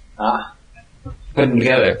T-shirts. Put them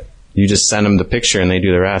together. You just send them the picture and they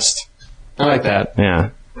do the rest. I like that.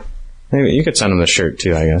 Yeah. Maybe you could send them the shirt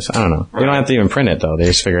too, I guess. I don't know. You don't have to even print it though. They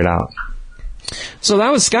just figure it out. So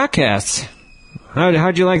that was Scottcast.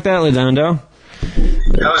 How'd you like that, Ladando?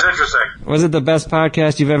 That was interesting. Was it the best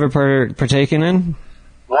podcast you've ever partaken in?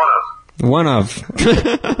 One of.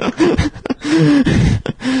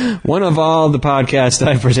 One of all the podcasts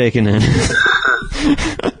I've partaken in.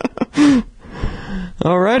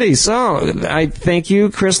 Alrighty, so I thank you,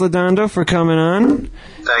 Chris Ladando, for coming on.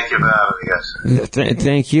 Thank you for having me, guys.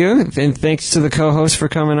 Thank you, and thanks to the co-host for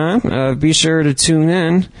coming on. Be sure to tune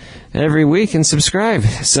in every week and subscribe.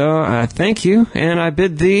 So thank you, and I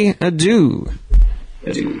bid thee adieu.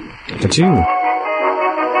 Adieu.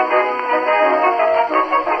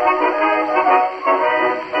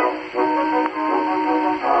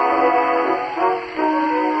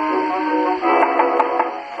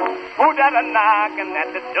 Knocking at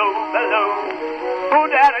the door below. Who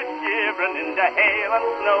that is shivering in the hail and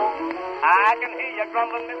snow? I can hear you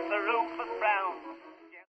grumbling, Mr. Rufus Brown.